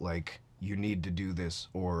clinical, like, you need to do this,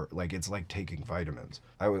 or like it's like taking vitamins.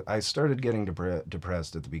 I started getting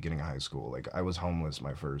depressed at the beginning of high school. Like, I was homeless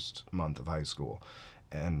my first month of high school,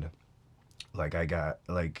 and like I got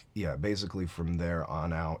basically from there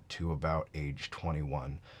on out to about age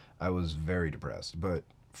 21, I was very depressed. But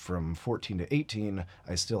from 14 to 18,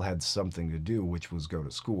 I still had something to do, which was go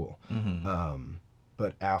to school.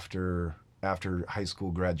 But after high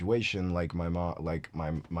school graduation, like my mom, my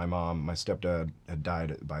stepdad had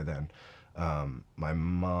died by then. My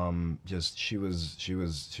mom just, she was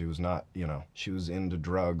not, she was into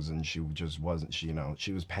drugs, and she just wasn't,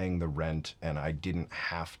 she was paying the rent, and I didn't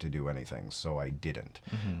have to do anything, so I didn't.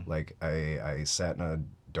 Like, I sat in a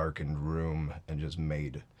darkened room and just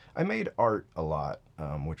I made art a lot,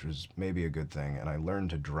 which was maybe a good thing, and I learned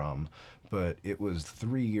to drum, but it was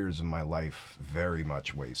 3 years of my life very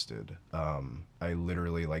much wasted. I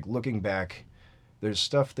literally, like, looking back, there's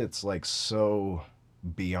stuff that's like so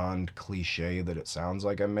beyond cliche that it sounds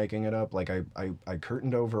like I'm making it up. Like, I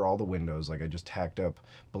curtained over all the windows. Like, I just tacked up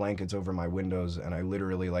blankets over my windows, and I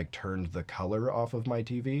literally like turned the color off of my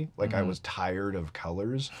TV. Like, I was tired of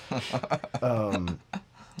colors.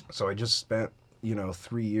 So I just spent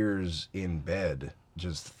 3 years in bed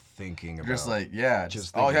just thinking about Just like, yeah,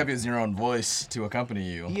 just all you thinking- have is your own voice to accompany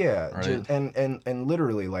you. Yeah, right? and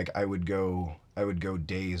literally, like, I would go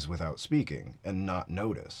days without speaking and not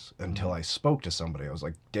notice until I spoke to somebody. I was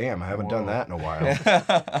like, damn, I haven't done Whoa. that in a while.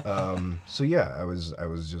 So yeah, I was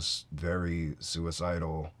just very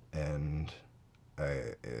suicidal, and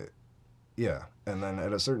yeah. And then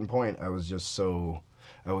at a certain point, I was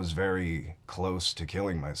very close to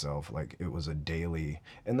killing myself. Like, it was a daily,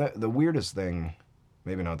 and the weirdest thing,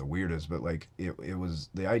 maybe not the weirdest, but like it was,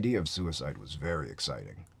 the idea of suicide was very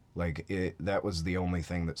exciting. Like, that was the only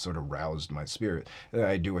thing that sort of roused my spirit.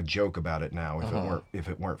 I do a joke about it now. If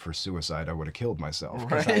it weren't for suicide, I would have killed myself.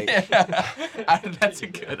 'Cause Right. That's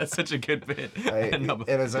such a good bit. and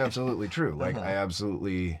it's absolutely true. Like, I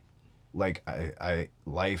absolutely, like, I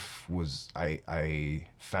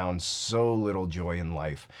found so little joy in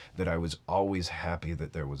life that I was always happy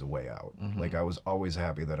that there was a way out. Like, I was always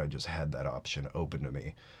happy that I just had that option open to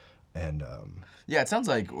me. And Yeah, it sounds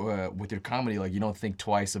like with your comedy, like, you don't think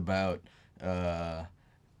twice about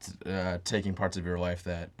taking parts of your life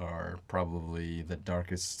that are probably the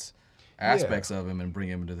darkest aspects of him and bring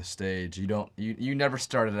him to the stage. You never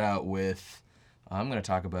started out with, I'm going to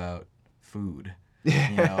talk about food,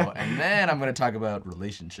 and then I'm going to talk about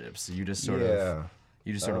relationships. You just sort of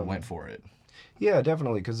went for it. yeah,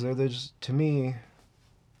 definitely, because they're just, to me,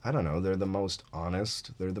 I don't know, they're the most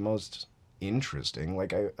honest. They're the most interesting.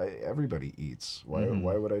 Like, everybody eats. Why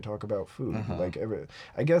would I talk about food? Like,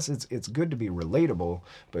 I guess it's good to be relatable,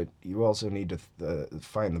 but you also need to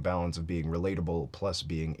find the balance of being relatable plus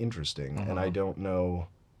being interesting. And I don't know.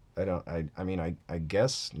 I mean, I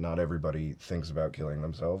guess not everybody thinks about killing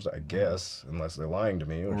themselves. I guess, unless they're lying to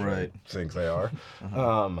me, which Right. I think they are.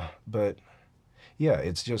 But yeah,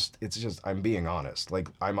 it's just I'm being honest. Like,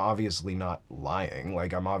 I'm obviously not lying.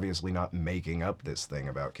 Like, I'm obviously not making up this thing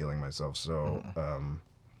about killing myself. So,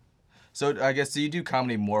 So I guess, do you do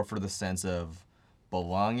comedy more for the sense of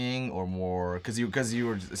belonging, or more because you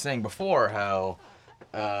were saying before how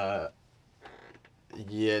the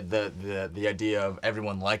idea of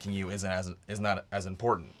everyone liking you is not as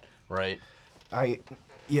important, right? I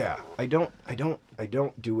don't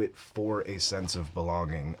do it for a sense of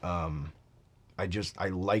belonging. I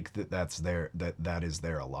like that that is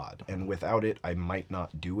there a lot. And without it, I might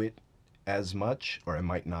not do it as much, or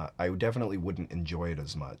I definitely wouldn't enjoy it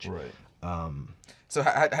as much. Right. So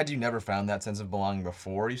had you never found that sense of belonging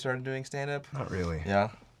before you started doing stand-up? Not really. Yeah.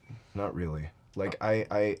 Not really. Like,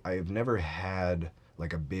 I've never had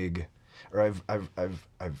like a big, or I've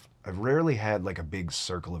rarely had like a big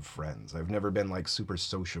circle of friends. I've never been like super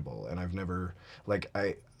sociable, and I've never, like,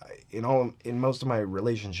 in most of my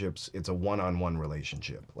relationships, it's a one-on-one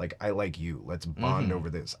relationship. Like, I like you, let's bond over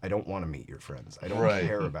this. I don't want to meet your friends. I don't Right.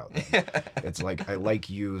 care about them. It's like, I like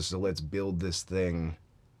you, so let's build this thing,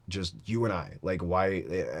 just you and I. Like, why?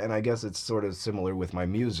 And I guess it's sort of similar with my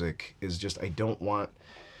music, is just I don't want,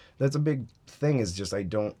 that's a big thing, is just I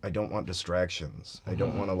don't want distractions. I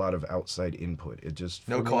don't want a lot of outside input. It just,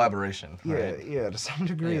 No for me- collaboration. Yeah, Right? yeah, to some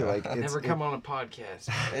degree. Yeah. Like, Never come on a podcast.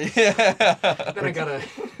 Yeah. Then I gotta.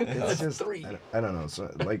 It's That's just, 3. I don't know.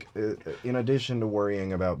 So, like, in addition to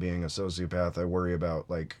worrying about being a sociopath, I worry about,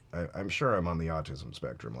 like, I'm sure I'm on the autism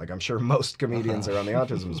spectrum. Like, I'm sure most comedians are on the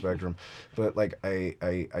autism spectrum, but like,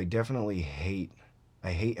 I definitely hate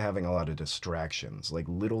having a lot of distractions. Like,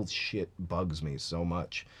 little shit bugs me so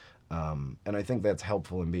much. And I think that's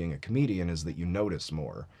helpful in being a comedian, is that you notice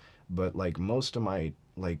more. But like, most of my,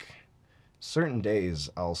 like, certain days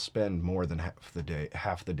I'll spend more than half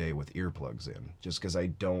the day with earplugs in, just because I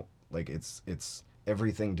don't, like, it's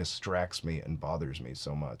everything distracts me and bothers me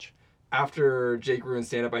so much. After Jake ruined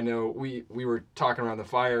stand up, I know we were talking around the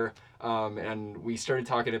fire, and we started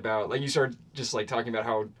talking about, like, you started just like talking about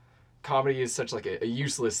how comedy is such like a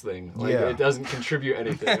useless thing. Like, Yeah. it doesn't contribute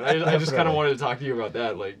anything. And I just kind of Definitely. wanted to talk to you about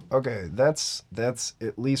that. Like, Okay, that's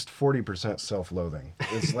at least 40% self-loathing.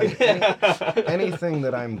 It's like anything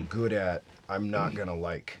that I'm good at, I'm not gonna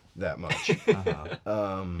like that much. You're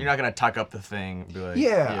not gonna tuck up the thing. Be like,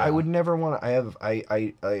 Yeah, I would never want to.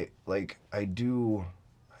 I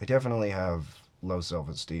definitely have low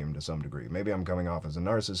self-esteem to some degree. Maybe I'm coming off as a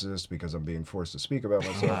narcissist because I'm being forced to speak about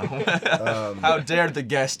myself. How dared the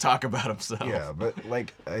guest talk about himself? Yeah, but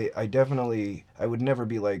like, I would never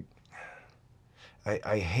be like,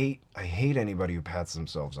 I hate anybody who pats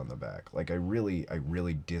themselves on the back. Like, I really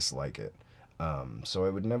dislike it. So I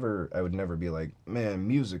would never be like, man,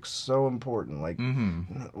 music's so important. Like,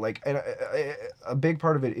 like, and a big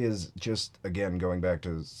part of it is just, again, going back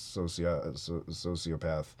to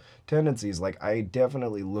sociopath tendencies. Like, I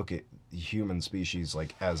definitely look at human species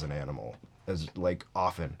like as an animal. as like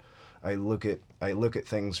often. I look at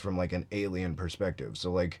things from like an alien perspective.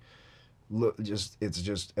 So like it's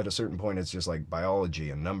just at a certain point it's just like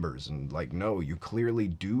biology and numbers, and like, no, you clearly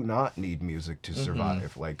do not need music to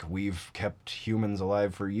survive. Like, we've kept humans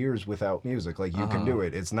alive for years without music. Like, you can do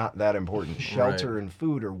it. It's not that important. Shelter and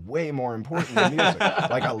food are way more important than music.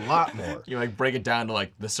 Like, a lot more. You like break it down to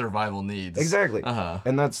like the survival needs. Exactly.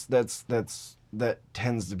 And that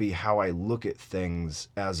tends to be how I look at things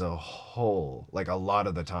as a whole, like a lot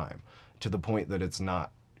of the time, to the point that it's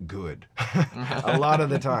not good a lot of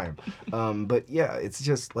the time. But yeah, it's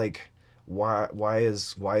just like, why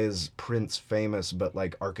is Prince famous but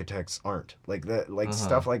like architects aren't? Like that, like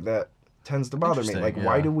stuff like that tends to bother me. Like,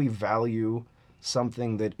 why do we value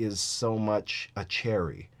something that is so much a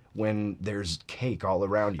cherry when there's cake all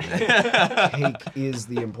around you? Like, cake is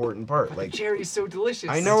the important part. Like, Cherry's so delicious.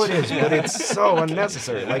 I know it is, but it's so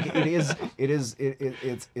unnecessary. Like, it's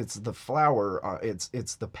the flower.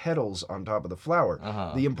 It's the petals on top of the flower.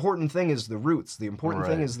 The important thing is the roots. The important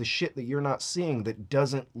thing is the shit that you're not seeing that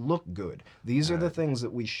doesn't look good. These are the things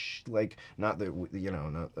that we like. Not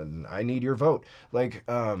that I need your vote. Like,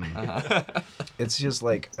 it's just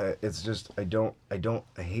like I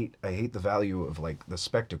hate the value of like the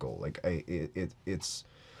spectacle. Like, it's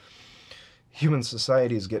human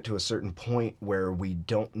societies get to a certain point where we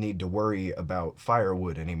don't need to worry about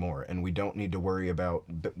firewood anymore, and we don't need to worry about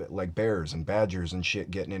like bears and badgers and shit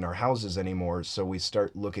getting in our houses anymore. So we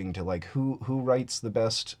start looking to like who writes the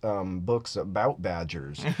best books about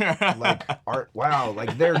badgers. Like,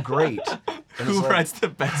 like they're great. And Who like, writes the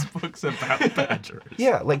best books about badgers?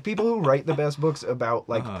 Yeah, like people who write the best books about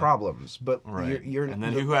like problems, but you're and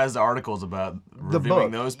then who has the articles about the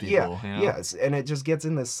reviewing book. those people? Yeah, you know? yes, and it just gets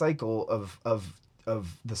in this cycle of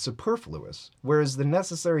the superfluous. Whereas the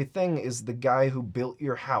necessary thing is the guy who built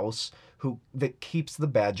your house, that keeps the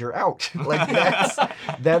badger out. Like,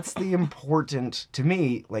 that's the important to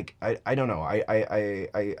me. Like, I don't know.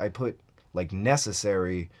 I put like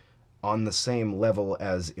necessary on the same level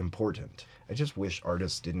as important. I just wish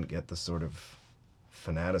artists didn't get the sort of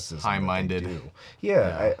fanaticism high-minded. that they do.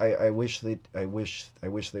 Yeah. I wish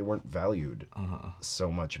they weren't valued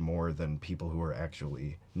so much more than people who are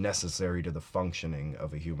actually necessary to the functioning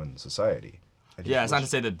of a human society. Yeah, it's not to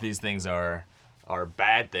say that these things are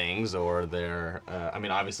bad things, or they're I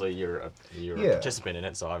mean, obviously you're a participant in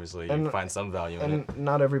it, so obviously you find some value in it. And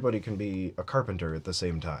not everybody can be a carpenter at the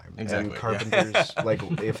same time. Exactly. And carpenters, like,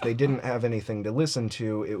 if they didn't have anything to listen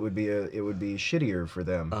to, it would be shittier for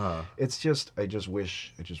them. It's just I just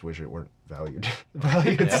wish it weren't valued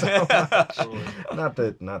so much. Not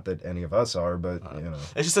that any of us are, but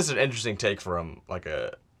It's just such an interesting take from like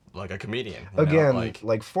a comedian. Again, like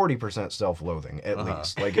 40% self-loathing at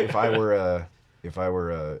least. Like, if I were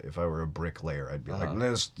a bricklayer, I'd be like,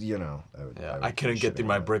 this, I couldn't get through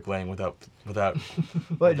my bricklaying without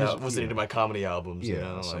listening to my comedy albums.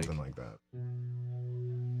 Yeah, something like that.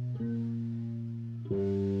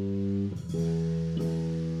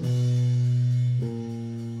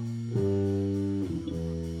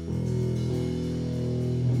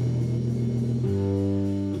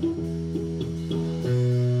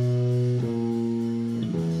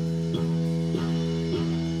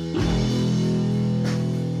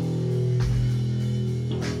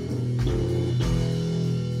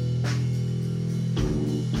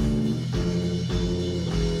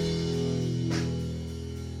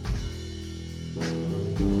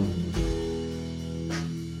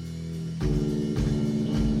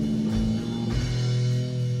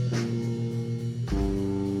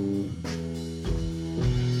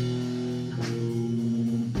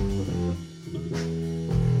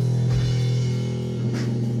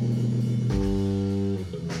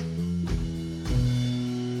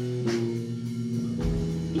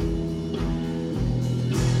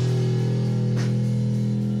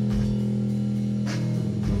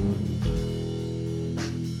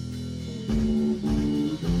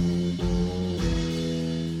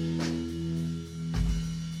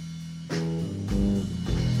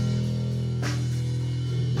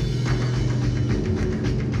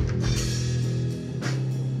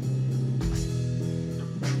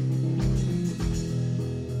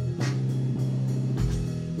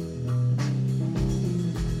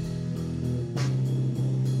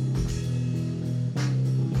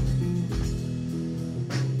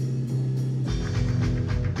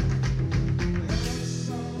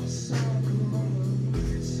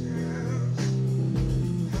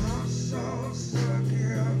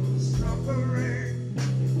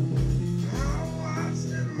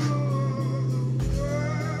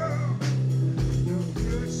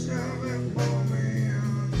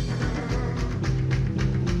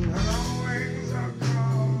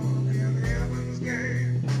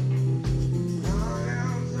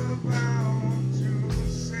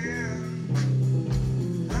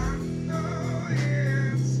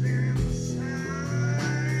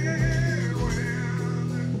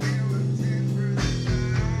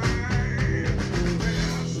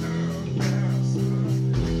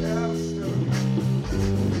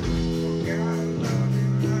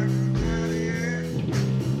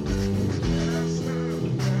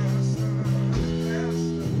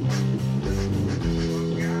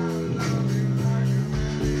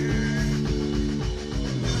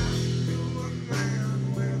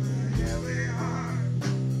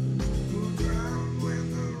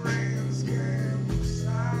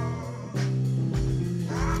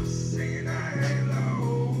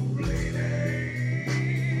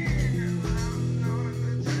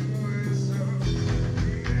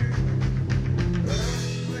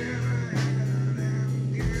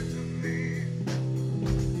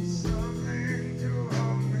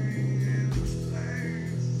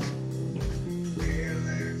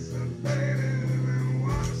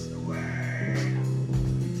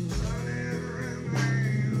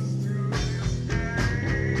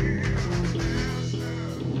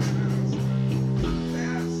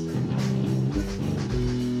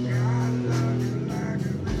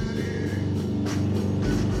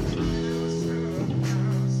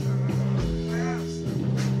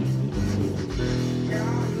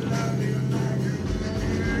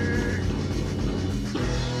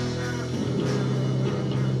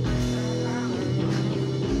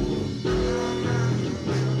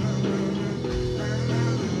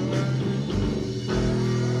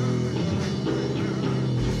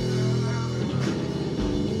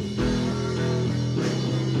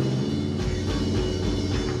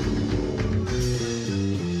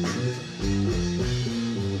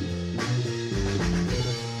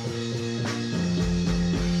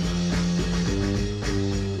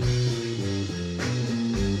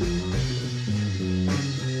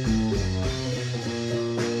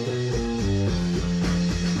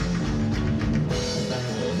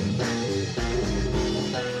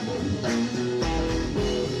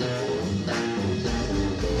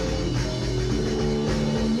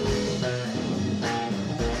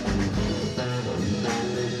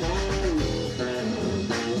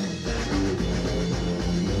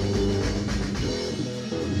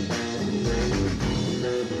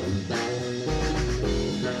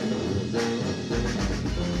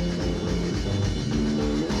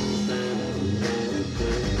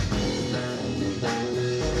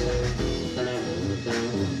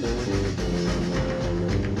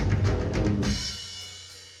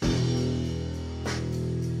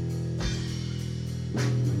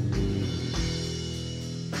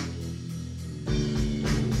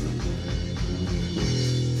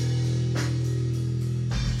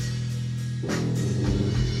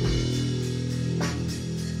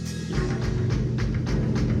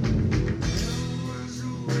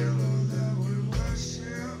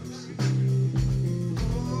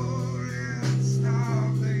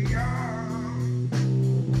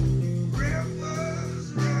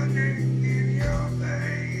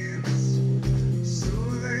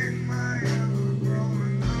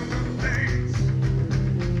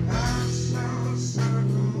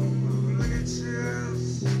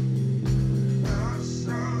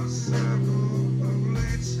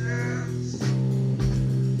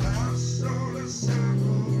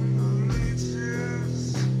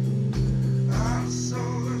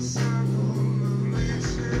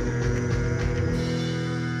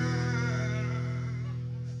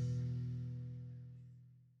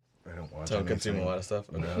 watch Don't consume a anything. lot of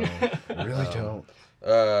stuff. No, I really don't.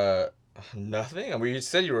 Nothing. I mean, you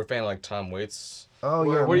said you were a fan of like Tom Waits. Oh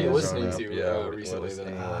What yeah. are you man, listening sorry. to Yeah, recently what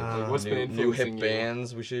then? is- Like, what's been New influencing hip you?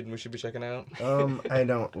 bands we should be checking out. I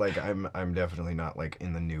don't like. I'm definitely not like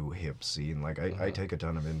in the new hip scene. Like I take a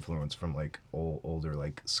ton of influence from like older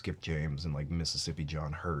like Skip James and like Mississippi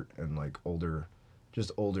John Hurt and like older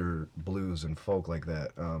blues and folk like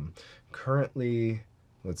that. Currently,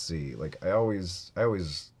 let's see. Like I always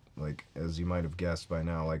like, as you might have guessed by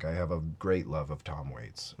now, like I have a great love of Tom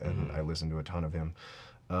Waits and I listen to a ton of him.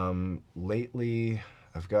 Lately,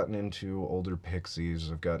 I've gotten into older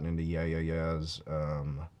Pixies. I've gotten into Yeah Yeah Yeahs.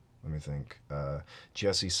 Let me think.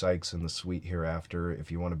 Jesse Sykes and the Sweet Hereafter.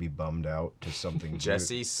 If you want to be bummed out to something.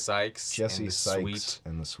 Jesse Sykes. Jesse and the Sykes Sweet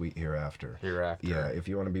and the Sweet Hereafter. Hereafter. Yeah, if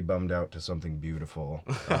you want to be bummed out to something beautiful.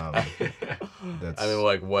 That's. I mean,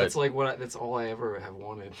 like what? That's like that's all I ever have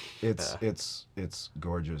wanted. It's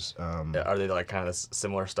gorgeous. Are they like kind of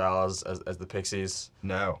similar styles as the Pixies?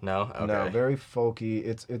 No. No. Okay. No, very folky.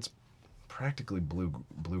 It's practically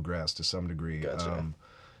bluegrass to some degree. Gotcha.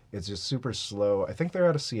 It's just super slow. I think they're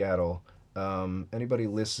out of Seattle. Anybody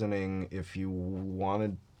listening, if you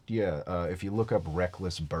wanted, if you look up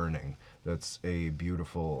Reckless Burning, that's a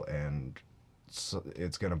beautiful and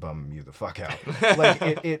it's gonna bum you the fuck out. Like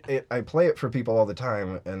it I play it for people all the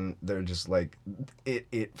time, and they're just like,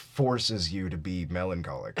 it forces you to be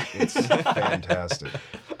melancholic. It's fantastic.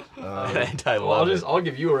 And I Well, love it. I'll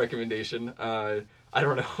give you a recommendation. I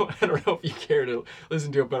don't know if you care to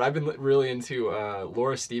listen to it, but I've been really into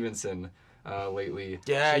Laura Stevenson lately.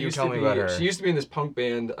 Yeah, She you used told to me be- about her. She used to be in this punk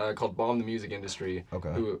band called Bomb the Music Industry,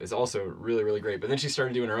 Okay. who is also really, really great. But then she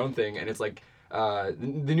started doing her own thing, and it's like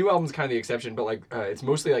the new album's kind of the exception, but like it's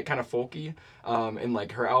mostly like kind of folky. And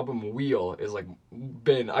like her album Wheel is like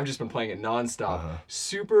I've just been playing it nonstop.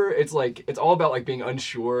 Super. It's like it's all about like being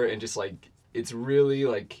unsure and just like it's really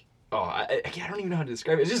like. Oh, I don't even know how to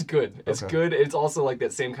describe it. It's just good. It's Okay. good. It's also like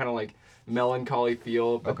that same kind of like melancholy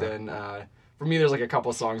feel, but Okay. then for me, there's like a couple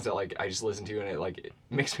of songs that like I just listen to and it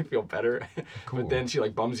makes me feel better. Cool. But then she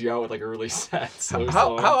like bums you out with like a really sad slow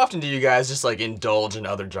How song. often do you guys just like indulge in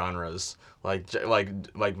other genres? Like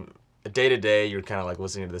day to day, you're kind of like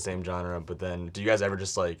listening to the same genre, but then do you guys ever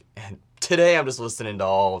just like, and today I'm just listening to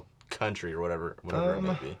all country or whatever it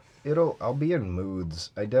may be? I'll be in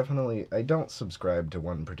moods. I don't subscribe to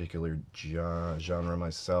one particular genre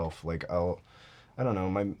myself. Like I don't know,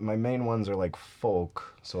 my main ones are like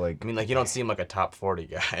folk. So like I mean, like you don't seem like a top 40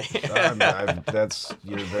 guy.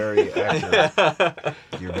 you're very accurate.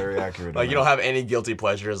 You're very accurate. Like in you don't have any guilty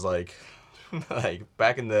pleasures like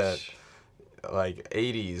back in the like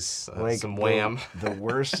 80s, that. some Wham. The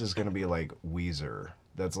worst is gonna be like Weezer.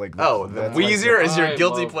 That's like Oh, that's Weezer like is your I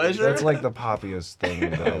guilty love pleasure? that's like the poppiest thing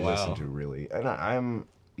that I Wow. listen to, really. And I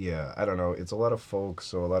don't know. It's a lot of folk,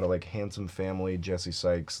 so a lot of like Handsome Family, Jesse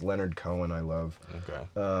Sykes, Leonard Cohen. I love.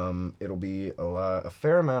 Okay. It'll be a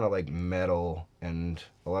fair amount of like metal and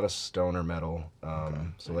a lot of stoner metal.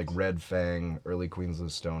 So like Red Fang, early Queens of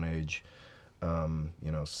the Stone Age,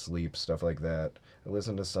 Sleep, stuff like that. I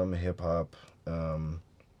listen to some hip hop.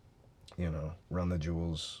 Run the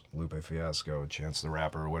Jewels, Lupe Fiasco, Chance the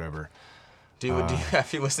Rapper, whatever. Do you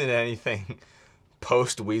have you listened to anything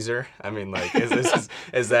post Weezer? I mean, like, is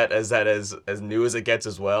that as new as it gets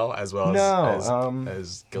as well as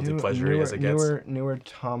as guilty pleasure as it gets? Newer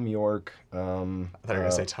Tom York. I thought you were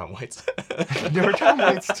gonna say Tom Waits. Newer Tom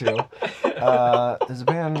Waits too. There's a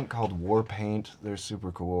band called Warpaint. They're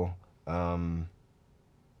super cool. I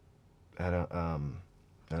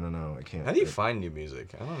don't know. I can't. How do you find new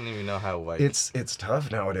music? I don't even know how like. It's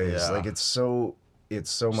tough nowadays. Yeah. Like it's so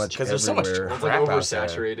much because there's so much everywhere. It's like crap out there.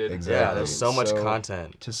 oversaturated. Exactly. Yeah, there's so much So-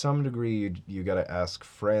 content. To some degree, you gotta ask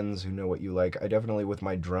friends who know what you like. I definitely, with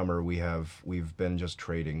my drummer, we've been just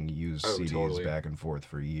trading used Oh, CDs totally. back and forth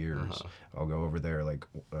for years. I'll go over there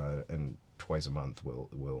and twice a month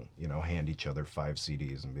we'll hand each other 5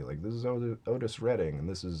 CDs and be like, this is Otis Redding and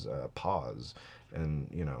this is Pause, and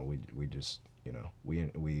we just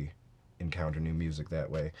we encounter new music that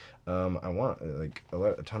way. I want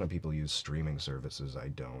a ton of people use streaming services. I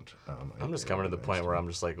don't. I'm just coming to the point where I'm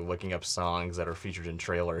just like looking up songs that are featured in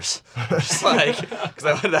trailers, just like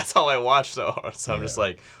because that's all I watch. So I'm just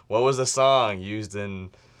like, what was the song used in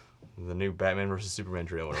the new Batman vs Superman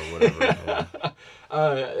trailer or whatever?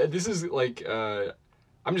 Yeah. This is like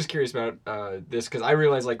I'm just curious about this because I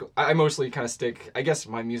realize like I mostly kind of stick. I guess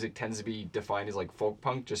my music tends to be defined as like folk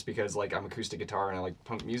punk, just because like I'm acoustic guitar and I like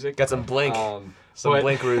punk music. Got some Blink, some but-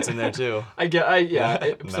 Blink roots in there too.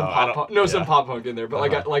 some pop punk in there,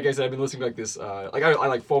 but like I said, I've been listening to like this. Like I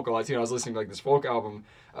like folk a lot too. And I was listening to like this folk album,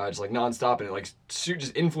 just like nonstop, and it like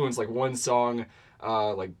just influenced like one song.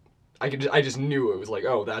 Like I just knew it was like,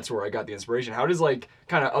 oh, that's where I got the inspiration. How does like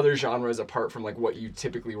kind of other genres apart from like what you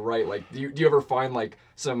typically write? Like, do you ever find like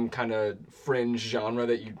some kind of fringe genre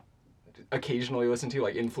that you occasionally listen to,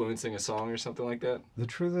 like influencing a song or something like that? The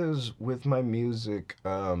truth is, with my music,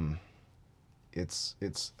 it's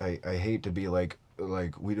I hate to be like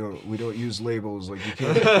we don't use labels, like you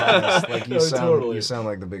can't define us, like you sound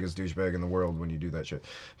like the biggest douchebag in the world when you do that shit.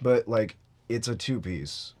 But like it's a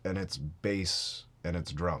 2-piece and it's bass and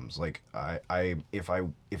it's drums. Like if I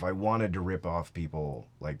wanted to rip off people,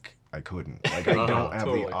 like I couldn't. Like I don't have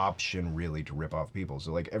the option really to rip off people.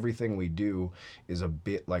 So like everything we do is a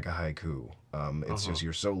bit like a haiku. It's just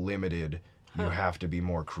you're so limited, you have to be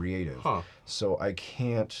more creative. So I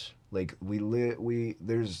can't like we've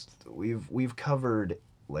covered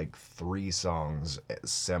like 3 songs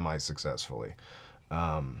semi-successfully.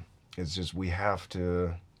 It's just we have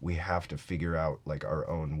to figure out like our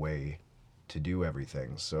own way to do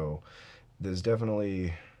everything. So there's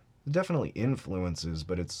definitely influences,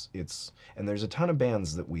 but it's and there's a ton of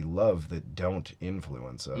bands that we love that don't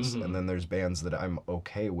influence us, and then there's bands that I'm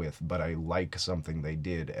okay with, but I like something they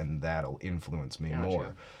did and that'll influence me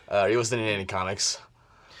more. Are you listening to any comics?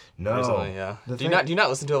 No. Recently, yeah. Do you not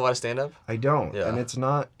listen to a lot of stand-up? I don't, Yeah. and it's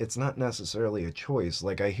not necessarily a choice.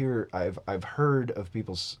 Like I've heard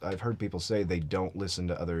people say they don't listen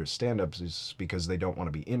to other stand-ups because they don't want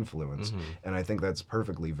to be influenced, and I think that's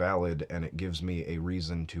perfectly valid, and it gives me a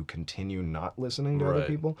reason to continue not listening to other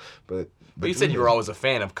people. But you said you were always a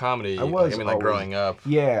fan of comedy. I was. Like growing up.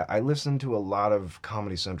 Yeah, I listened to a lot of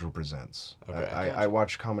Comedy Central Presents. Okay. I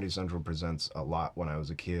watched Comedy Central Presents a lot when I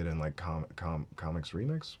was a kid, and like Comics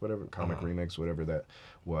Remix, Remix, whatever that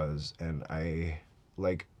was. And I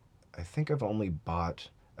think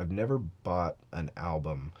I've never bought an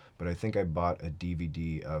album, but I think I bought a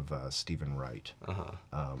DVD of Stephen Wright.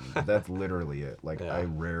 But that's literally it. Like I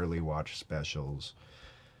rarely watch specials.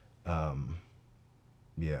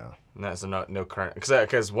 Yeah. So no current,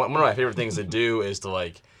 because one of my favorite things to do is to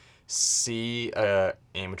like see a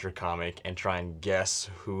amateur comic and try and guess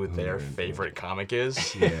who their favorite comic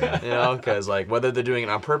is. Yeah. You know, because like whether they're doing it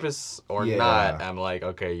on purpose or not, I'm like,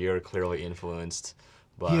 okay, you're clearly influenced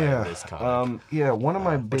by this comic. One of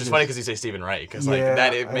my biggest... Which is funny because you say Stephen Wright, because like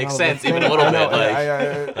that it makes sense even a little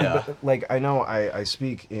bit. Like I know I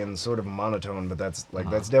speak in sort of monotone, but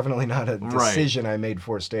that's definitely not a decision I made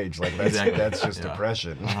for stage. Like that's just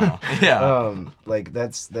depression. Like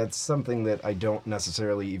that's something that I don't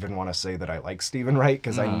necessarily even want to say that I like Stephen Wright,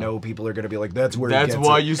 because I know people are gonna be like, that's where that's he gets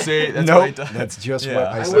why it. you say it. That's nope, that's just what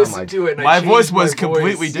I sound listened like. to it and my I voice changed was my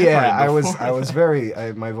completely voice. different. Yeah,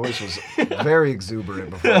 my voice was very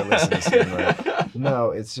exuberant before I listened to Stephen Wright.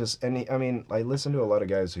 No, it's just I listen to a lot of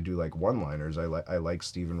guys who do like one-liners. I like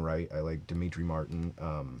Stephen Wright. I like Dimitri Martin.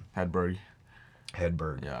 Hedberg.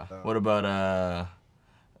 Yeah. What about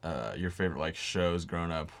your favorite like shows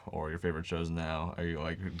growing up, or your favorite shows now? Are you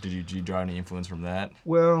like did you draw any influence from that?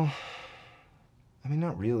 Well, I mean,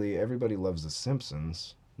 not really. Everybody loves The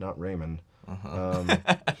Simpsons, not Raymond.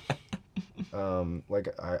 Like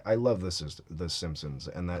I love The Simpsons,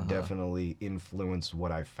 and that definitely influenced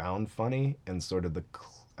what I found funny, and sort of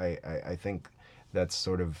I think that's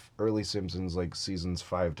sort of early Simpsons, like seasons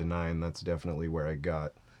 5 to 9. That's definitely where I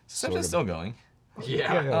got. Simpsons still going.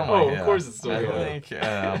 Yeah. Of course it's still going.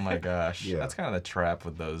 Oh my gosh. Yeah. That's kind of the trap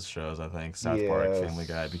with those shows, I think. South Park, Family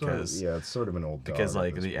Guy, because it's sort of an old dog because at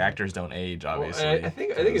like this the point. actors don't age, obviously. Well, I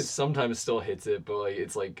think it sometimes still hits it, but like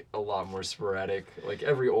it's like a lot more sporadic. Like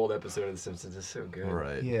every old episode of The Simpsons is so good.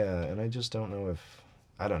 Right. Yeah, and I just don't know if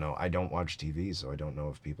I don't know. I don't watch TV, so I don't know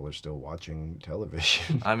if people are still watching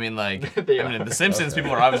television. I mean, like, They The are. Simpsons,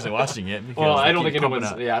 people are obviously watching it. Because Well, they I don't keep think pumping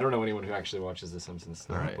anyone's. out. Yeah, I don't know anyone who actually watches The Simpsons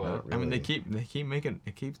still. Right. But I mean, they keep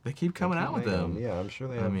coming out with them. Yeah, I'm sure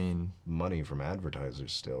they I have mean, money from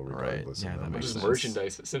advertisers still, regardless. Yeah, of that how makes much sense.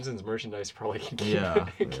 merchandise. Simpsons merchandise probably can keep Yeah.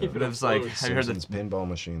 keep it But it's afloat. like, have you heard the? Simpsons pinball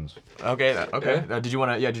machines. Okay. Did you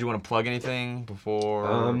want to plug anything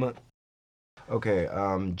before? Okay.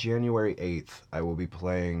 January 8th, I will be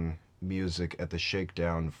playing music at the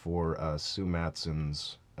Shakedown for Sue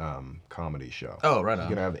Matson's comedy show. Oh, right He's on.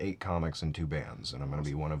 gonna have 8 comics and 2 bands, and I'm gonna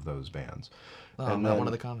be one of those bands. Oh, and I'm not then- one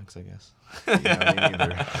of the comics, I guess. Yeah, me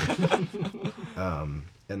neither.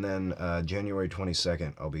 And then January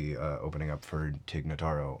 22nd, I'll be opening up for Tig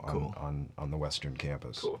Notaro on the Western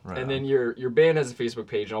campus. Cool. Right And on. then your band has a Facebook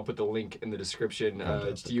page, and I'll put the link in the description.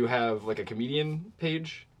 Fantastic. Do you have like a comedian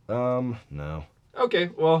page? No. Okay,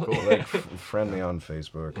 well, Like, friend me on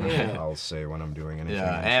Facebook. And Yeah. I'll say when I'm doing anything.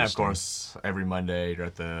 Yeah, and of interesting. course, every Monday you're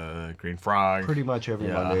at the Green Frog. Pretty much every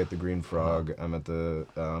Yeah. Monday at the Green Frog. I'm at the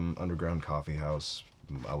Underground Coffee House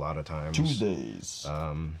a lot of times. Tuesdays.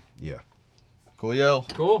 Yeah. Coolio.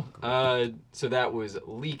 cool. So that was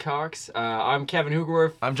Lee Cox. I'm Kevin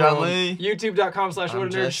Hoogerwerf. I'm John from Lee.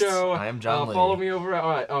 YouTube.com/WhatANerdShow. I am John Lee. Follow me over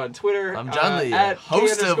on Twitter. I'm John Lee, at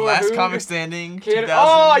host of Last K_Hoog. Comic Standing.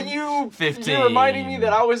 Oh, 2015. you're reminding me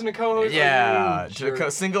that I wasn't a co-host. Yeah, You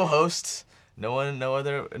jerk. single host. No one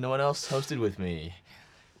else hosted with me.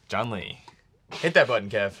 John Lee. Hit that button,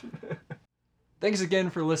 Kev. Thanks again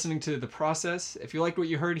for listening to The Process. If you liked what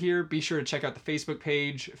you heard here, be sure to check out the Facebook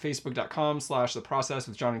page, facebook.com/The Process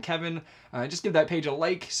with John and Kevin. Just give that page a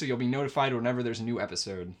like so you'll be notified whenever there's a new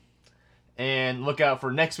episode. And look out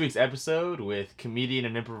for next week's episode with comedian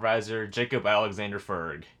and improviser Jacob Alexander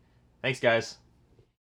Ferg. Thanks, guys.